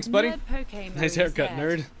resub. Thanks, buddy. Nice haircut,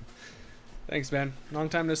 nerd. Thanks, man. Long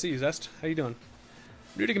time no see, Zest. How you doing?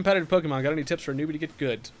 New to competitive Pokemon. Got any tips for a newbie to get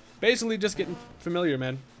good? Basically, just getting familiar,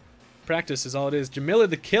 man. Practice is all it is. Jamila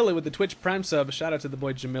the Killer with the Twitch Prime sub. Shout out to the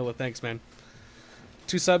boy Jamila. Thanks, man.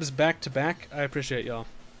 2 subs back to back. I appreciate y'all.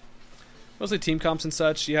 Mostly team comps and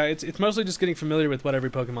such. Yeah, it's mostly just getting familiar with what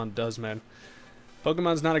every Pokemon does, man.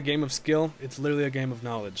 Pokemon's not a game of skill, it's literally a game of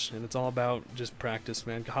knowledge, and it's all about just practice,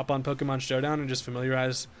 man. Hop on Pokemon Showdown and just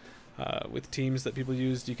familiarize with teams that people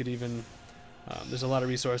use. You could even, there's a lot of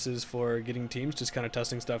resources for getting teams, just kind of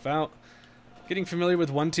testing stuff out. Getting familiar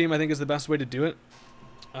with one team I think is the best way to do it.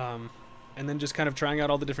 And then just kind of trying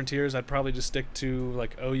out all the different tiers. I'd probably just stick to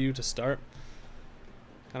like OU to start.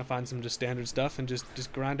 Kind of find some just standard stuff and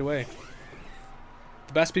just grind away.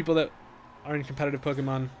 The best people that are in competitive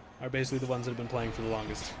Pokemon are basically the ones that have been playing for the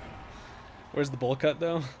longest. Where's the bowl cut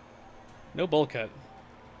though? No bowl cut.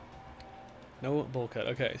 No bowl cut.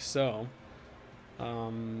 Okay, so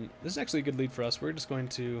this is actually a good lead for us. We're just going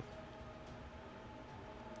to.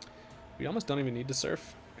 We almost don't even need to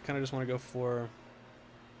surf. I kind of just want to go for.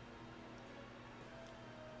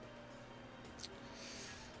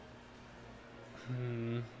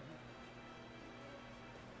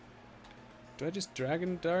 Do I just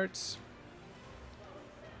Dragon Darts?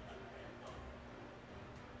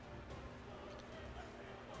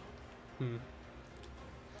 I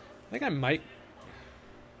think I might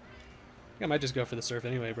just go for the surf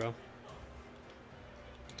anyway, bro.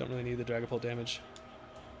 Don't really need the Dragapult damage.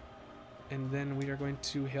 And then we are going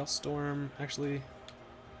to Hailstorm. Actually,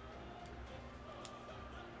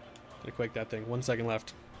 gonna quake that thing. 1 second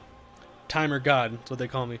left. Timer God, that's what they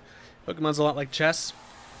call me. Pokemon's a lot like chess.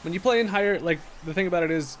 When you play in higher, like, the thing about it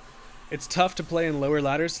is, it's tough to play in lower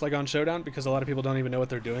ladders, like on Showdown, because a lot of people don't even know what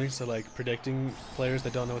they're doing, so, like, predicting players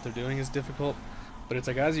that don't know what they're doing is difficult. But it's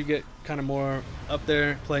like, as you get kind of more up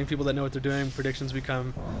there, playing people that know what they're doing, predictions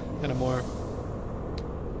become kind of more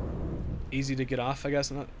easy to get off, I guess.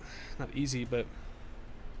 Not easy, but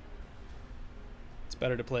it's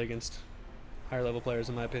better to play against higher level players,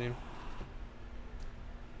 in my opinion.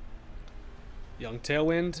 Young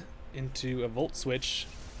Tailwind into a Volt Switch.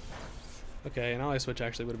 Okay, an Ally Switch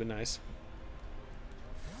actually would have been nice.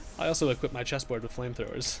 I also equipped my chessboard with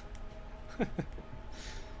flamethrowers.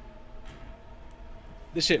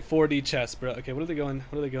 This shit 4D chess, bro. Okay, what are they going?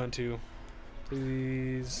 What are they going to?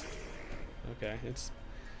 Please. Okay,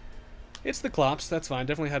 it's the Clops. That's fine.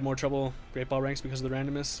 Definitely had more trouble Great Ball ranks because of the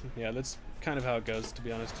randomness. Yeah, that's kind of how it goes, to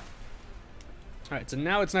be honest. All right, so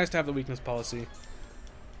now it's nice to have the weakness policy.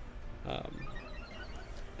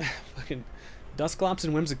 Fucking Dusclops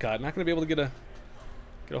and Whimsicott. Not gonna be able to get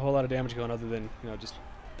a whole lot of damage going other than, you know, just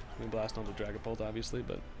Moonblast onto Dragapult, obviously,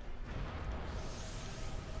 but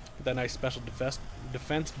that nice special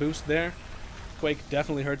defense boost there. Quake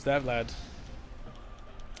definitely hurts that lad.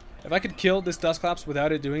 If I could kill this Dusclops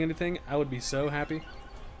without it doing anything, I would be so happy.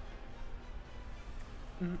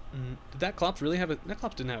 Did that Clops really have a... That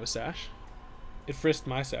Clops didn't have a sash. It frisked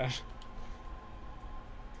my sash.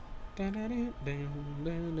 Now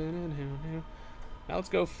let's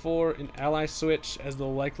go for an Ally Switch, as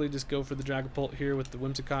they'll likely just go for the Dragapult here with the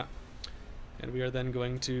Whimsicott. And we are then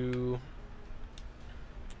going to...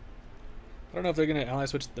 I don't know if they're going to Ally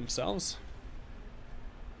Switch themselves.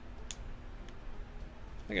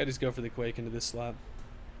 I think I just go for the Quake into this slot.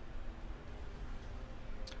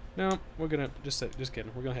 No, we're going to... Just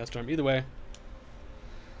kidding. We're going to Hailstorm. Either way.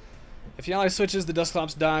 If he Ally switches, the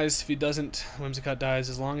Dusclops dies. If he doesn't, Whimsicott dies.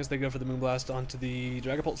 As long as they go for the Moonblast onto the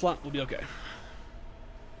Dragapult slot, we'll be okay.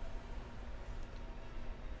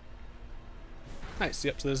 Nice.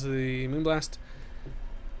 Yep, so there's the Moonblast.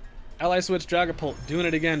 Ally switch Dragapult. Doing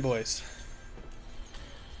it again, boys.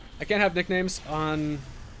 I can't have nicknames on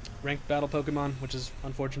ranked battle Pokemon, which is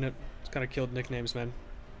unfortunate. It's kind of killed nicknames, man.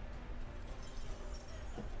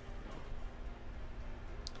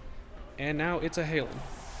 And now it's a Halen.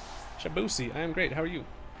 Shabusi, I am great. How are you?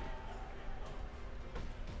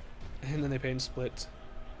 And then they pain split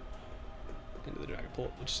into the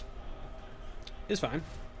Dragapult, which is fine.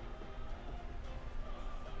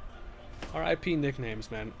 RIP nicknames,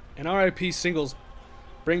 man. And RIP singles.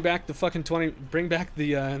 Bring back the fucking 20. Bring back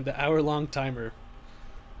the hour-long timer.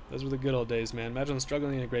 Those were the good old days, man. Imagine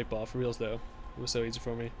struggling in a Great Ball for reals, though. It was so easy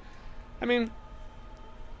for me. I mean,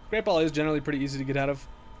 Great Ball is generally pretty easy to get out of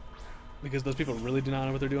because those people really do not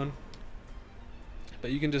know what they're doing.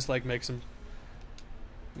 But you can just like make some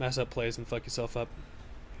mess up plays and fuck yourself up.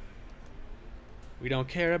 We don't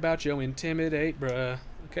care about your intimidate, bruh.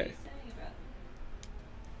 Okay.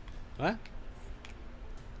 What?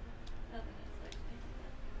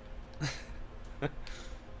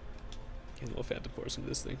 Getting a little Phantom Force into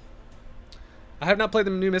this thing. I have not played the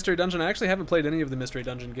new Mystery Dungeon. I actually haven't played any of the Mystery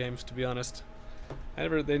Dungeon games, to be honest.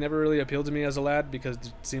 They never really appealed to me as a lad because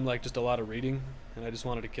it seemed like just a lot of reading, and I just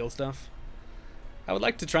wanted to kill stuff. I would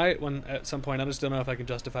like to try it at some point. I just don't know if I can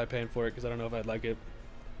justify paying for it because I don't know if I'd like it.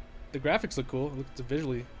 The graphics look cool. It's a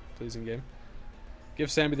visually pleasing game. Give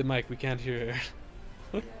Sammy the mic. We can't hear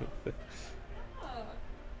her.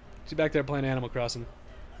 She's back there playing Animal Crossing.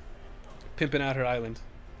 Pimping out her island.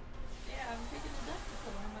 Yeah, I'm taking a duck to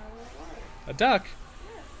put on my little water. A duck?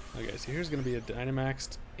 Yeah. Okay, so here's going to be a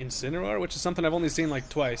Dynamaxed Incineroar, which is something I've only seen like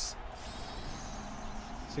twice.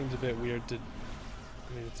 Seems a bit weird to...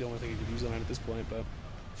 I mean, it's the only thing you could use on it at this point, but...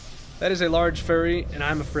 That is a large furry, and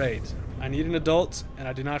I'm afraid. I need an adult, and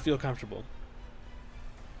I do not feel comfortable.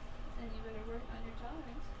 Then you better work on your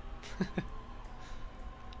tolerance.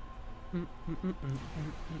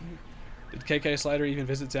 Did KK Slider even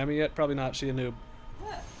visit Sammy yet? Probably not. She a noob.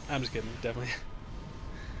 What? I'm just kidding. Definitely.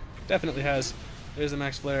 Definitely has. There's a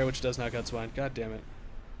Max Flare, which does knock out Swine. God damn it.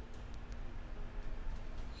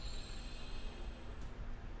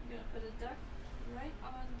 I'm gonna put a duck right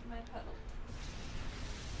on my puddle.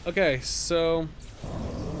 Okay, so...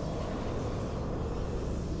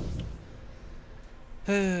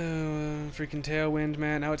 freaking Tailwind,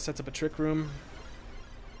 man. Now it sets up a Trick Room.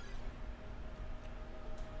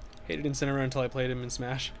 Hated Incineroar until I played him in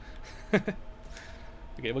Smash. Okay,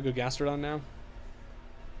 we'll go Gastrodon now.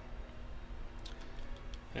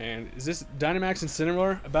 And is this Dynamax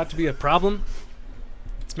Incineroar about to be a problem?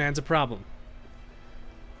 This man's a problem.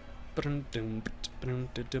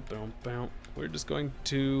 We're just going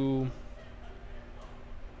to...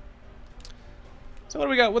 So what do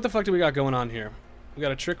we got? What the fuck do we got going on here? We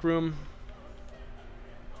got a Trick Room.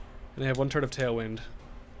 And they have one turn of Tailwind.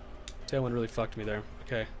 Tailwind really fucked me there.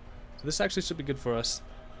 Okay. So this actually should be good for us.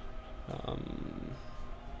 I'm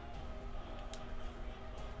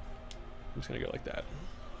just gonna go like that.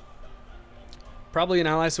 Probably an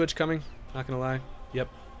ally switch coming, not gonna lie. Yep.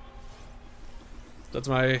 That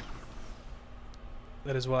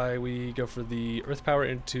is why we go for the Earth Power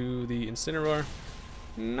into the Incineroar.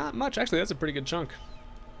 Not much, actually, that's a pretty good chunk.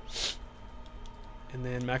 And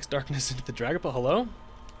then Max Darkness into the Dragapult. Hello?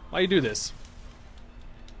 Why you do this?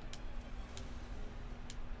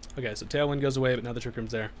 Okay, so Tailwind goes away, but now the Trick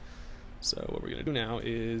Room's there. So what we're gonna do now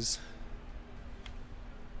is...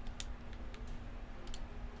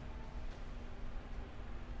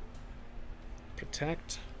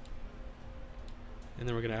 Protect. And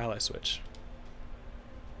then we're gonna ally switch.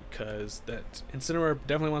 Because that Incineroar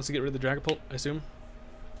definitely wants to get rid of the Dragapult, I assume.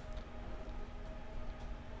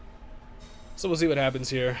 So we'll see what happens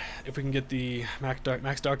here. If we can get the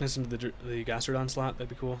Max Darkness into the Gastrodon slot, that'd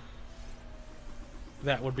be cool.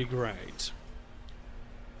 That would be great.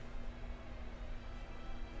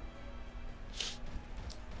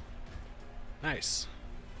 Nice.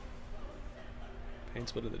 Pain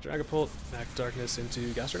Split of the Dragapult. Max Darkness into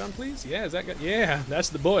Gastrodon, please. Yeah, is that good? Yeah, that's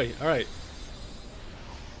the boy. All right.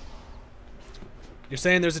 You're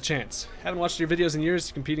saying there's a chance. Haven't watched your videos in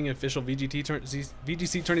years. Competing in official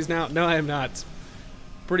VGC tourneys now? No, I am not.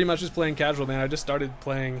 Pretty much just playing casual, man. I just started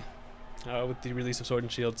playing with the release of Sword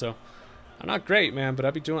and Shield, so I'm not great, man. But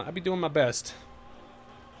I'd be doing my best.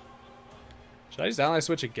 Should I just ally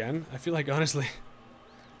switch again? I feel like honestly,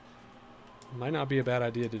 it might not be a bad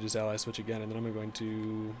idea to just ally switch again, and then I'm going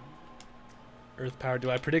to Earth Power. Do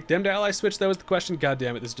I predict them to ally switch? That was the question. God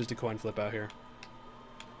damn it! This is just a coin flip out here.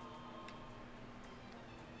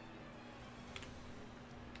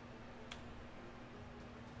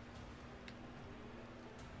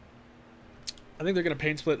 I think they're going to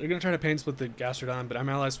pain split. They're going to try to pain split the Gastrodon, but I'm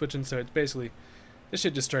ally switching, so it's basically... This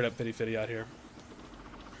should just straight up fitty-fitty out here.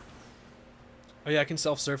 Oh yeah, I can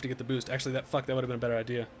self-surf to get the boost. Actually, that would have been a better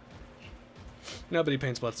idea. Nobody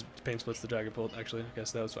pain splits the Dragapult, actually. I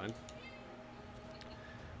guess that was fine.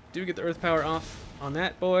 Do we get the Earth Power off on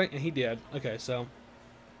that boy? And he did. Okay, so...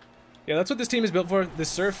 Yeah, that's what this team is built for. The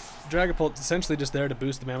Surf Dragapult is essentially just there to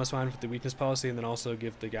boost the Mamoswine with the weakness policy, and then also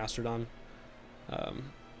give the Gastrodon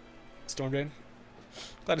Storm Drain.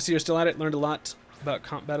 Glad to see you're still at it. Learned a lot about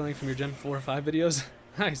comp battling from your Gen 4 or 5 videos.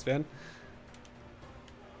 Nice, man.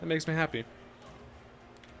 That makes me happy.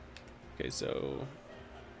 Okay, so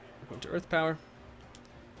we're going to Earth Power,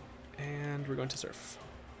 and we're going to Surf.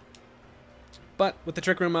 But with the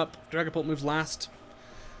Trick Room up, Dragapult moves last.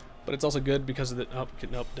 But it's also good because of the... Oh,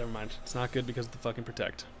 nope, never mind. It's not good because of the fucking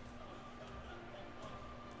Protect.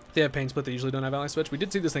 If they have Pain Split, they usually don't have Ally Switch. We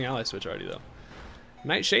did see this thing Ally Switch already, though.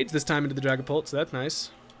 Nightshades this time into the Dragapult, so that's nice.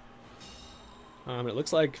 It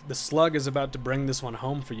looks like the Slug is about to bring this one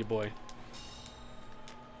home for you, boy.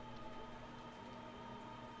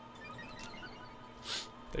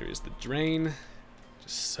 There is the Drain.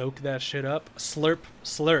 Just soak that shit up. Slurp,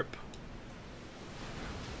 slurp.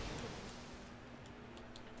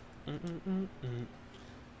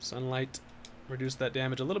 Sunlight reduced that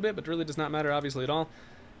damage a little bit, but really does not matter obviously at all.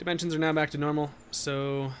 Dimensions are now back to normal,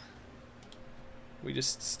 so we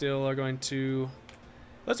just still are going to...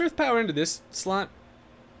 Let's Earth Power into this slot.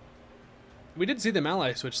 We did see them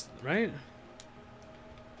ally switch, right?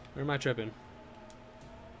 Or am I tripping?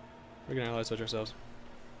 We're gonna ally switch ourselves.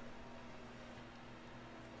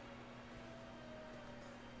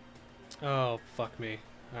 Oh, fuck me.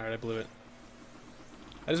 Alright, I blew it.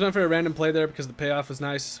 I just went for a random play there because the payoff was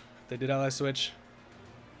nice. They did ally switch.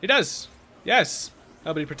 He does! Yes!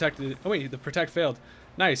 Oh, but he protected it. Oh wait, the protect failed.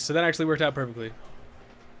 Nice, so that actually worked out perfectly.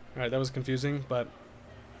 Alright, that was confusing, but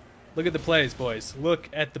Look at the plays, boys. Look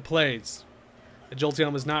at the plays. The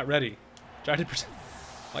Jolteon was not ready. Try to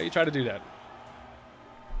why you try to do that?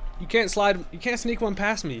 You can't slide. You can't sneak one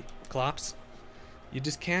past me, Klops. You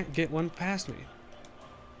just can't get one past me.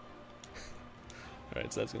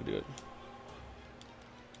 Alright, so that's gonna do it.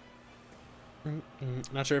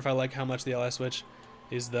 Not sure if I like how much the ally switch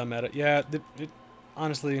is the meta. Yeah,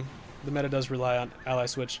 honestly, the meta does rely on ally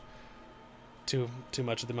switch too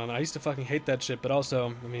much at the moment. I used to fucking hate that shit, but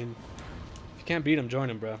also, I mean, if you can't beat him, join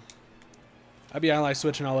him, bro. I'd be ally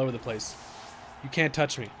switching all over the place. You can't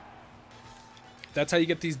touch me. If that's how you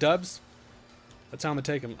get these dubs, that's how I'm gonna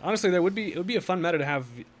take them. Honestly, it would be a fun meta to have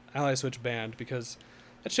ally switch banned, because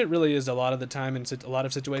that shit really is a lot of the time in a lot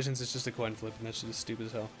of situations it's just a coin flip, and that shit is stupid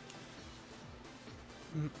as hell.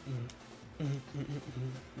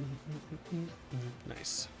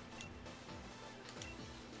 Nice.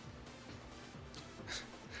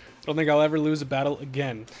 I don't think I'll ever lose a battle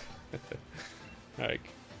again. Alright,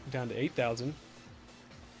 down to 8,000.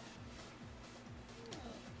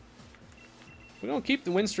 We're gonna keep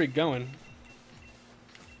the win streak going.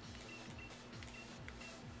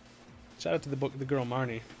 Shout out to the girl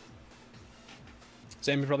Marnie.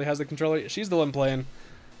 Sammy probably has the controller. She's the one playing.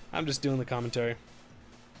 I'm just doing the commentary.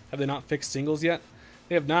 Have they not fixed singles yet?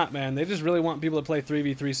 They have not, man. They just really want people to play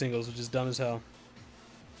 3v3 singles, which is dumb as hell.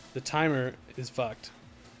 The timer is fucked.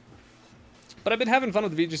 But I've been having fun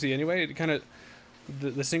with VGC anyway. It kind of,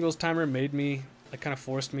 the singles timer made me, like, kind of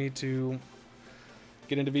forced me to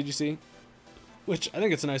get into VGC, which I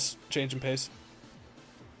think it's a nice change in pace.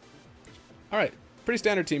 All right, pretty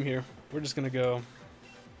standard team here. We're just gonna go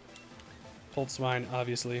Mamoswine,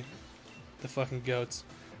 obviously, the fucking goats,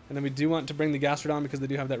 and then we do want to bring the Gastrodon because they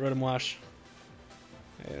do have that Rotom Wash.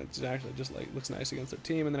 And it's actually just like looks nice against their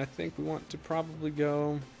team, and then I think we want to probably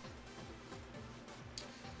go.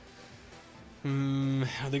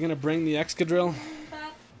 Are they gonna bring the Excadrill?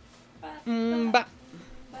 I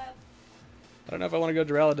don't know if I want to go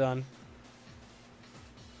Duraludon. I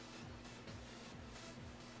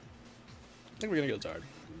think we're gonna go Zard.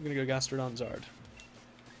 We're gonna go Gastrodon Zard.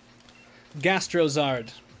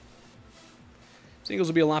 Gastrozard. Singles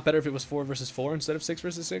would be a lot better if it was 4 versus 4 instead of 6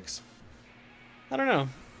 versus 6. I don't know.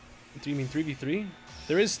 Do you mean 3v3?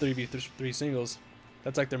 There is 3v3 singles.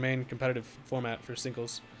 That's like their main competitive format for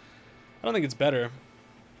singles. I don't think it's better.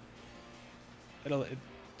 It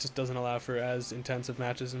just doesn't allow for as intensive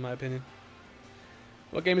matches, in my opinion.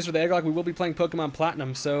 What game is for the Egglock? We will be playing Pokemon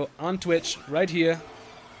Platinum. So on Twitch, right here,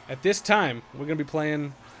 at this time, we're going to be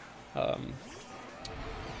playing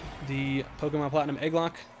the Pokemon Platinum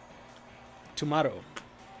Egglock tomorrow.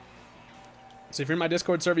 So if you're in my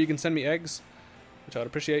Discord server, you can send me eggs, which I would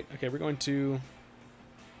appreciate. Okay, we're going to...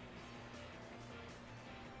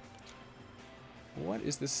 What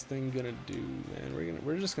is this thing gonna do, man?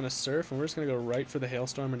 We're just gonna surf, and we're just gonna go right for the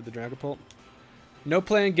Hailstorm into the Dragapult. No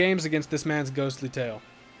playing games against this man's ghostly tail.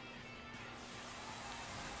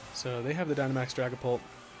 So they have the Dynamax Dragapult,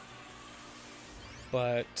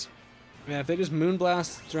 but man, if they just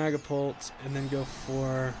Moonblast Dragapult and then go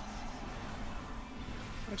for,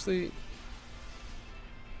 actually,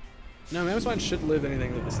 no, Mamoswine should live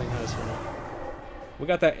anything that this thing has for now. We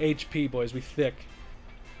got that HP, boys. We thick.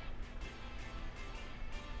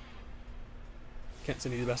 Can't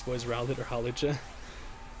send you the best boys, Rowlet or Hawlucha.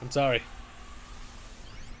 I'm sorry.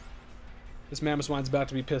 This Mamoswine's about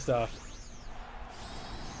to be pissed off.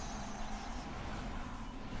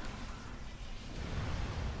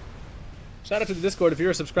 Shout out to the Discord. If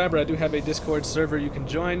you're a subscriber, I do have a Discord server you can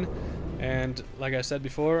join. And like I said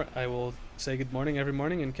before, I will say good morning every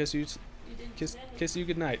morning and kiss you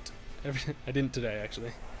good night. I didn't today,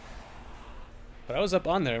 actually. But I was up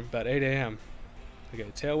on there about 8 a.m. Okay,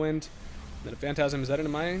 Tailwind. Then a Phantasm, is that into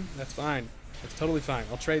mine? That's fine. That's totally fine.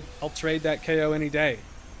 I'll trade that KO any day.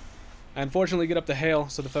 I unfortunately get up the Hail,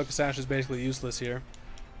 so the Focus Sash is basically useless here.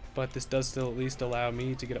 But this does still at least allow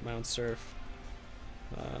me to get up my own Surf.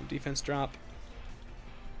 Defense drop.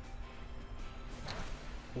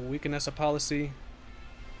 Weakness a policy.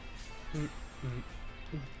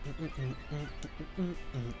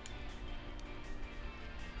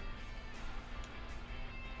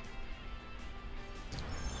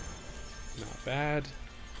 Not bad.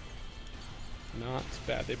 Not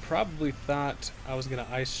bad. They probably thought I was going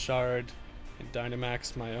to Ice Shard and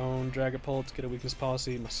Dynamax my own Dragapult to get a weakness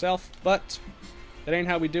policy myself, but that ain't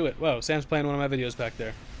how we do it. Whoa, Sam's playing one of my videos back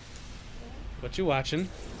there. What you watching?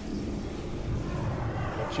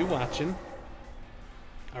 What you watching?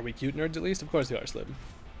 Are we cute nerds at least? Of course we are, Slib.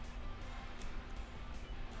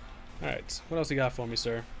 Alright, what else you got for me,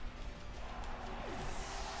 sir?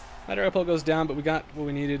 My Dragapult goes down, but we got what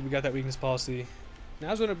we needed. We got that weakness policy.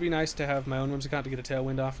 now's when it'd be nice to have my own Whimsicott to get a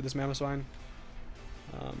tailwind off for this Mamoswine.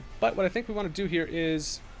 But what I think we want to do here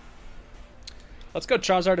is, let's go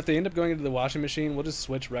Charizard. If they end up going into the washing machine, we'll just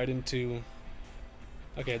switch right into,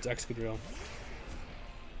 okay, it's Excadrill.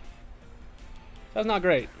 That's not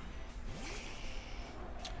great.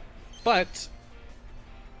 But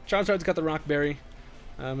Charizard's got the Rock Berry.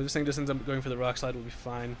 If this thing just ends up going for the Rock Slide, we'll be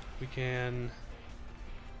fine. We can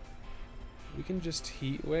just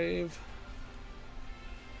Heat Wave.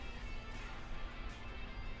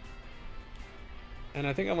 And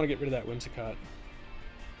I think I want to get rid of that Whimsicott.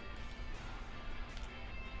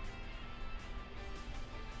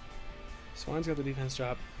 Swine's got the defense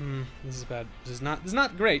drop. This is bad. This is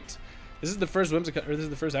not great. This is the first Whimsicott, or this is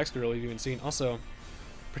the first Excadrill we've even seen. Also,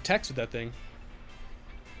 protects with that thing.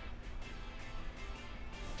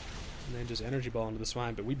 And then just Energy Ball into the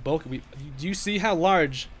Swine. But do you see how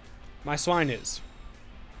large my Swine is?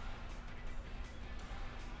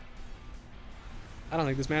 I don't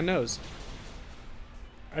think this man knows.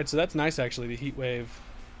 Alright, so that's nice actually, the Heat Wave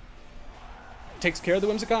takes care of the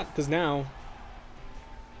Whimsicott, because now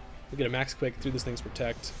we get a Max Quake through this thing's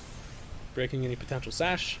Protect, breaking any potential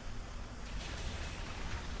Sash.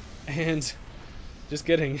 And just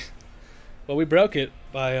kidding. Well, we broke it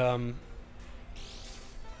by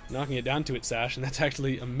knocking it down to its Sash, and that's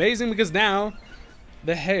actually amazing because now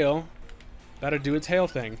the Hail better do its Hail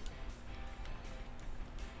thing.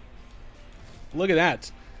 Look at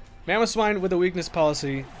that. Mamoswine with a weakness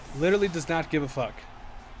policy literally does not give a fuck.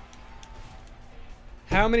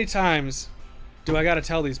 How many times do I gotta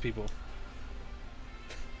tell these people?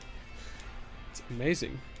 It's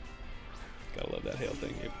amazing. Gotta love that Hail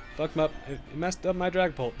thing. It fucked up. It messed up my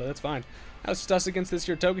Dragapult, but that's fine. Now it's just us against this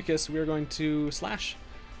here Togekiss. We are going to Slash.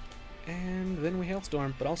 And then we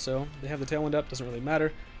Hailstorm, but also they have the Tailwind up, doesn't really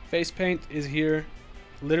matter. Face Paint is here,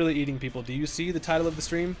 literally eating people. Do you see the title of the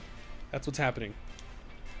stream? That's what's happening.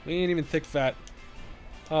 We ain't even thick fat.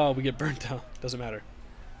 Oh, we get burnt out. Doesn't matter.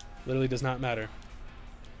 Literally does not matter.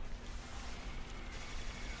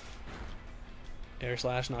 Air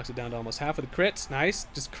Slash knocks it down to almost half with a crit. Nice.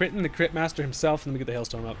 Just critting the Crit Master himself, and then we get the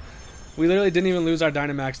Hailstorm up. We literally didn't even lose our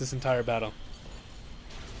Dynamax this entire battle.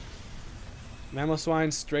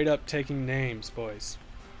 Mamoswine straight up taking names, boys.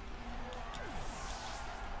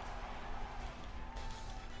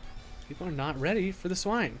 People are not ready for the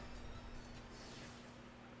Swine.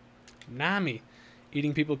 Nami.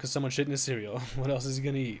 Eating people because someone shit in his cereal. What else is he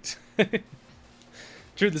gonna eat?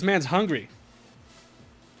 True, this man's hungry.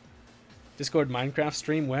 Discord Minecraft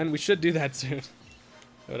stream when? We should do that soon.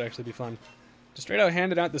 That would actually be fun. Just straight out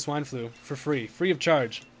handed out the Swine Flu for free. Free of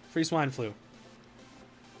charge. Free Swine Flu.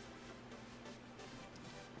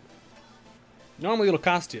 Normally it'll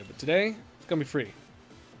cost you, but today it's gonna be free.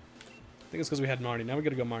 I think it's because we had Marnie. Now we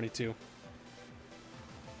gotta go Marnie too.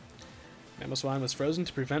 Mamoswine was frozen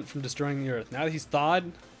to prevent from destroying the earth. Now that he's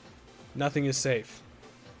thawed, nothing is safe.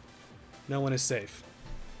 No one is safe.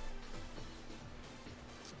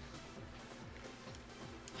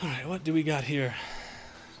 Alright, what do we got here?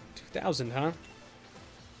 2,000, huh?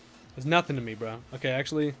 It's nothing to me, bro. Okay,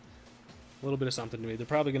 actually, a little bit of something to me. They're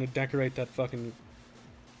probably gonna decorate that fucking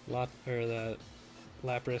that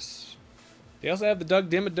Lapras. They also have the Doug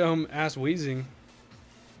Dimmadome ass Wheezing.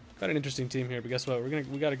 Got an interesting team here, but guess what? We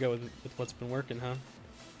gotta go with what's been working, huh?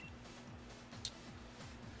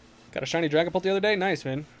 Got a shiny Dragapult the other day? Nice,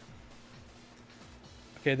 man.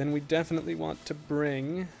 Okay, then we definitely want to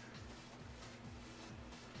bring...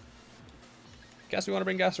 Guess we want to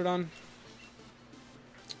bring Gastrodon.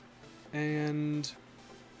 And...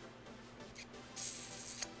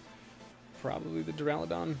 probably the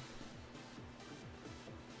Duraludon.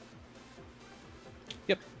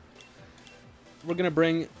 Yep. We're gonna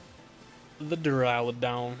bring the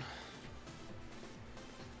Duraludon.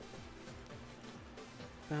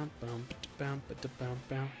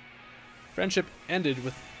 Friendship ended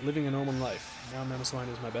with living a normal life. Now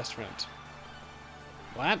Mamoswine is my best friend.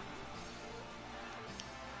 What?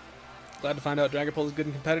 Glad to find out Dragapult is good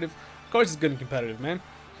and competitive. Of course it's good and competitive, man.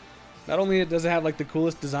 Not only does it have like the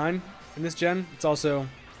coolest design in this gen, it's also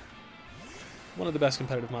one of the best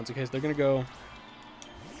competitive mons. Okay, so they're gonna go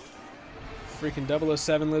freaking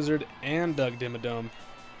 007 Lizard and Doug Dimmadome.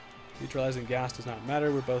 Neutralizing gas does not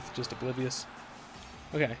matter, we're both just oblivious.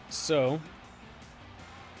 Okay, so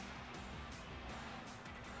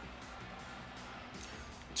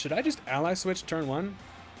should I just ally switch turn 1?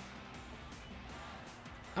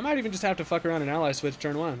 I might even just have to fuck around and ally switch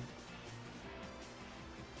turn 1.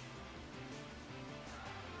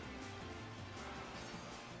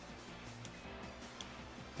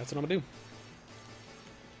 That's what I'm gonna do.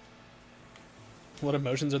 What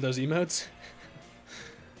emotions are those emotes?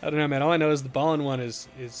 I don't know, man. All I know is the ballin' one is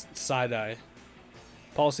side-eye.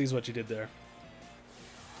 Paul sees what you did there.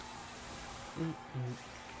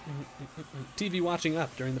 TV watching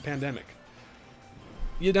up during the pandemic.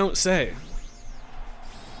 You don't say.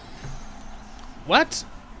 What?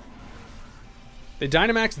 They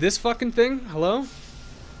Dynamax this fucking thing? Hello?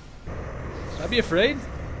 Should I be afraid?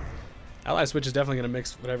 Ally Switch is definitely gonna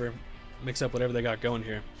mix up whatever they got going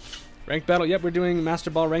here. Ranked battle. Yep, we're doing Master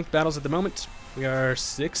Ball ranked battles at the moment. We are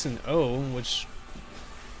 6-0, which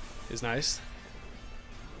is nice.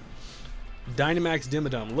 Dynamax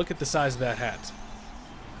Dimmadome. Look at the size of that hat.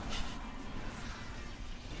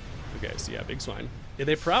 Okay, so yeah, big swine. Yeah,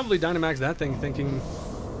 they probably Dynamax that thing thinking,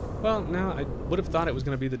 well, no, I would have thought it was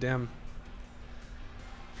going to be the damn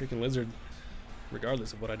freaking lizard,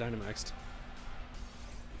 regardless of what I Dynamaxed.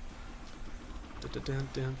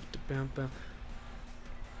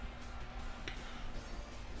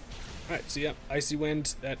 Alright, so yeah, Icy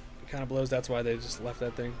Wind, that kind of blows, that's why they just left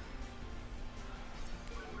that thing.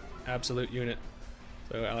 Absolute unit.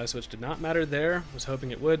 So Ally Switch did not matter there. Was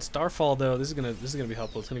hoping it would. Starfall though, this is gonna be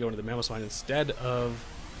helpful. It's gonna go into the Mamoswine instead of.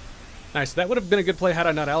 Nice. That would have been a good play had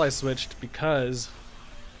I not Ally Switched, because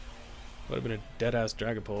it would have been a dead ass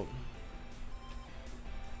Dragapult.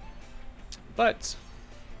 But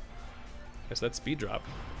I guess that speed drop.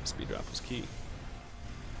 Speed drop was key.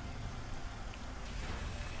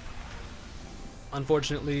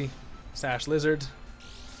 Unfortunately, Sash Lizard.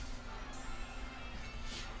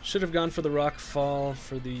 Should have gone for the Rock Fall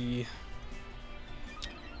for the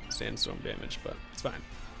Sandstorm damage, but it's fine.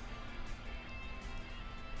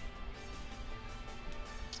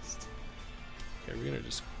 Okay, we're gonna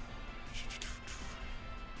just...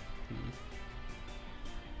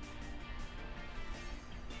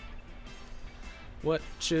 What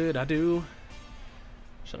should I do?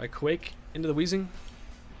 Should I Quake into the Weezing?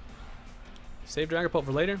 Save Dragapult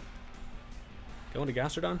for later? Go into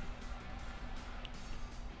Gastrodon?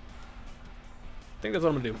 I think that's what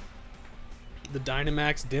I'm gonna do. The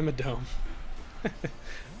Dynamax Dimmadome.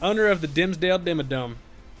 Owner of the Dimsdale Dimmadome.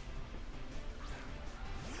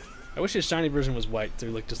 I wish his shiny version was white so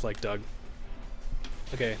he looked just like Doug.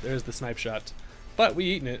 Okay, there's the snipe shot. But we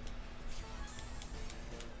eaten it.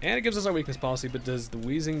 And it gives us our weakness policy, but does the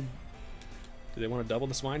Weezing... Do they want to double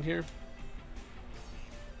the swine here?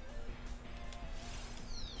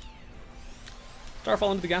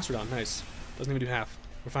 Starfall into the Gastrodon, nice. Doesn't even do half.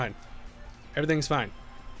 We're fine. Everything's fine.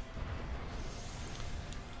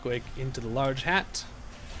 Quake into the large hat.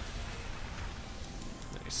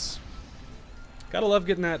 Nice. Gotta love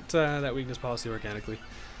getting that that weakness policy organically.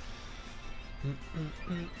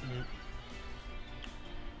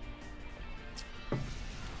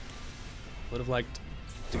 Would have liked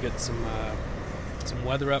to get some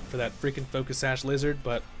weather up for that freaking Focus Sash Lizard,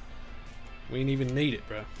 but we ain't even need it,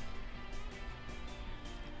 bro.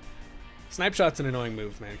 Snipe Shot's an annoying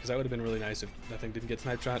move, man, because that would have been really nice if that thing didn't get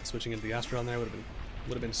Snipe Shot. Switching into the Gastrodon there would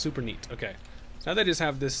have been super neat. Okay, so now they just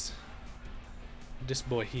have this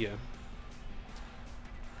boy here.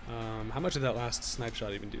 How much did that last Snipe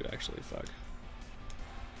Shot even do, actually? Fuck.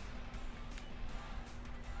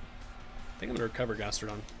 I think I'm gonna recover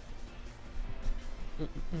Gastrodon.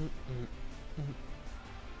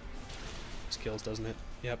 This kills, doesn't it?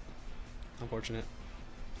 Yep. Unfortunate.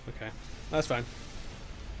 Okay, that's fine.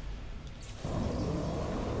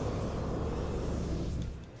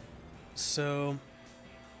 So,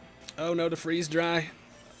 oh no, to freeze dry.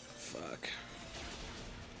 Fuck.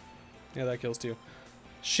 Yeah, that kills too.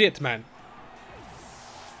 Shit, man.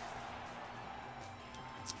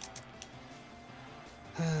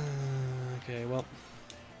 Okay, well,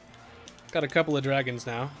 got a couple of dragons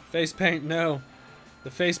now. Face paint, no.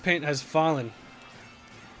 The face paint has fallen.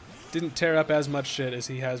 Didn't tear up as much shit as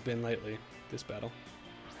he has been lately this battle.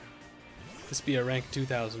 This be a rank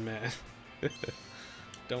 2000, man.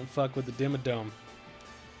 Don't fuck with the Dimmadome.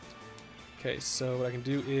 Okay, so what I can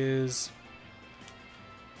do is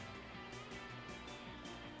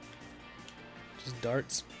just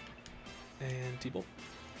darts and T-Bolt.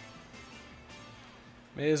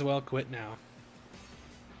 May as well quit now.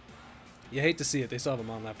 You hate to see it. They still have a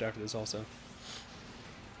Mon left after this also.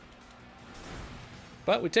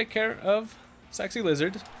 But we take care of Sexy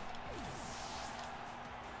Lizard.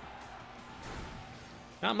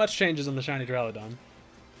 Not much changes on the shiny Duraludon.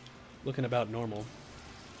 Looking about normal.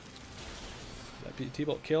 Does that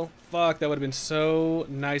T-Bolt kill? Fuck, that would have been so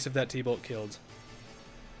nice if that T-Bolt killed.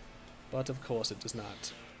 But of course it does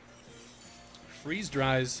not. Freeze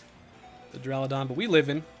dries the Duraludon, but we live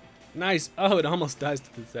in. Nice. Oh, it almost dies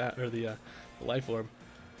to the Life Orb.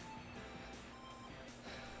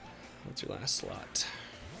 What's your last slot?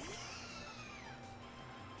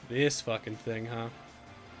 This fucking thing, huh?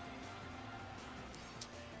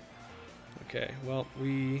 Okay, well,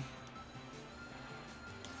 we...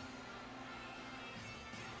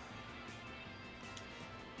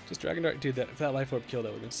 Just Dragon Dart, dude, if that Life Orb killed, that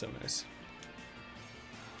would have been so nice.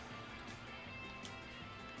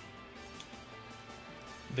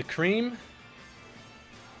 The cream?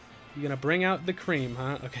 You gonna bring out the cream,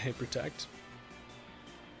 huh? Okay, protect.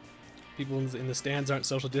 People in the stands aren't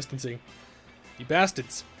social distancing. You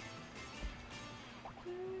bastards.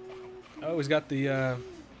 Oh, he's got the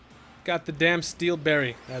damn steel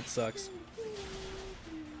berry. That sucks.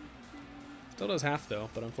 Still does half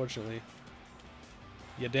though, but unfortunately.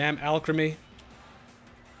 You damn alchemy.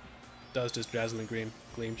 Does just dazzling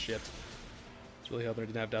gleam shit. It's really hoping I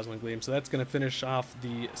didn't have dazzling gleam. So that's gonna finish off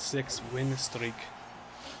the 6-win streak.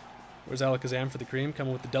 Where's Alakazam for the cream?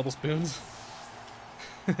 Coming with the double spoons.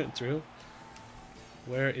 True.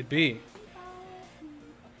 Where it be.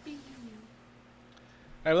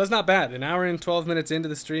 Alright, well that's not bad. An hour and 12 minutes into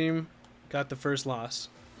the stream, got the first loss.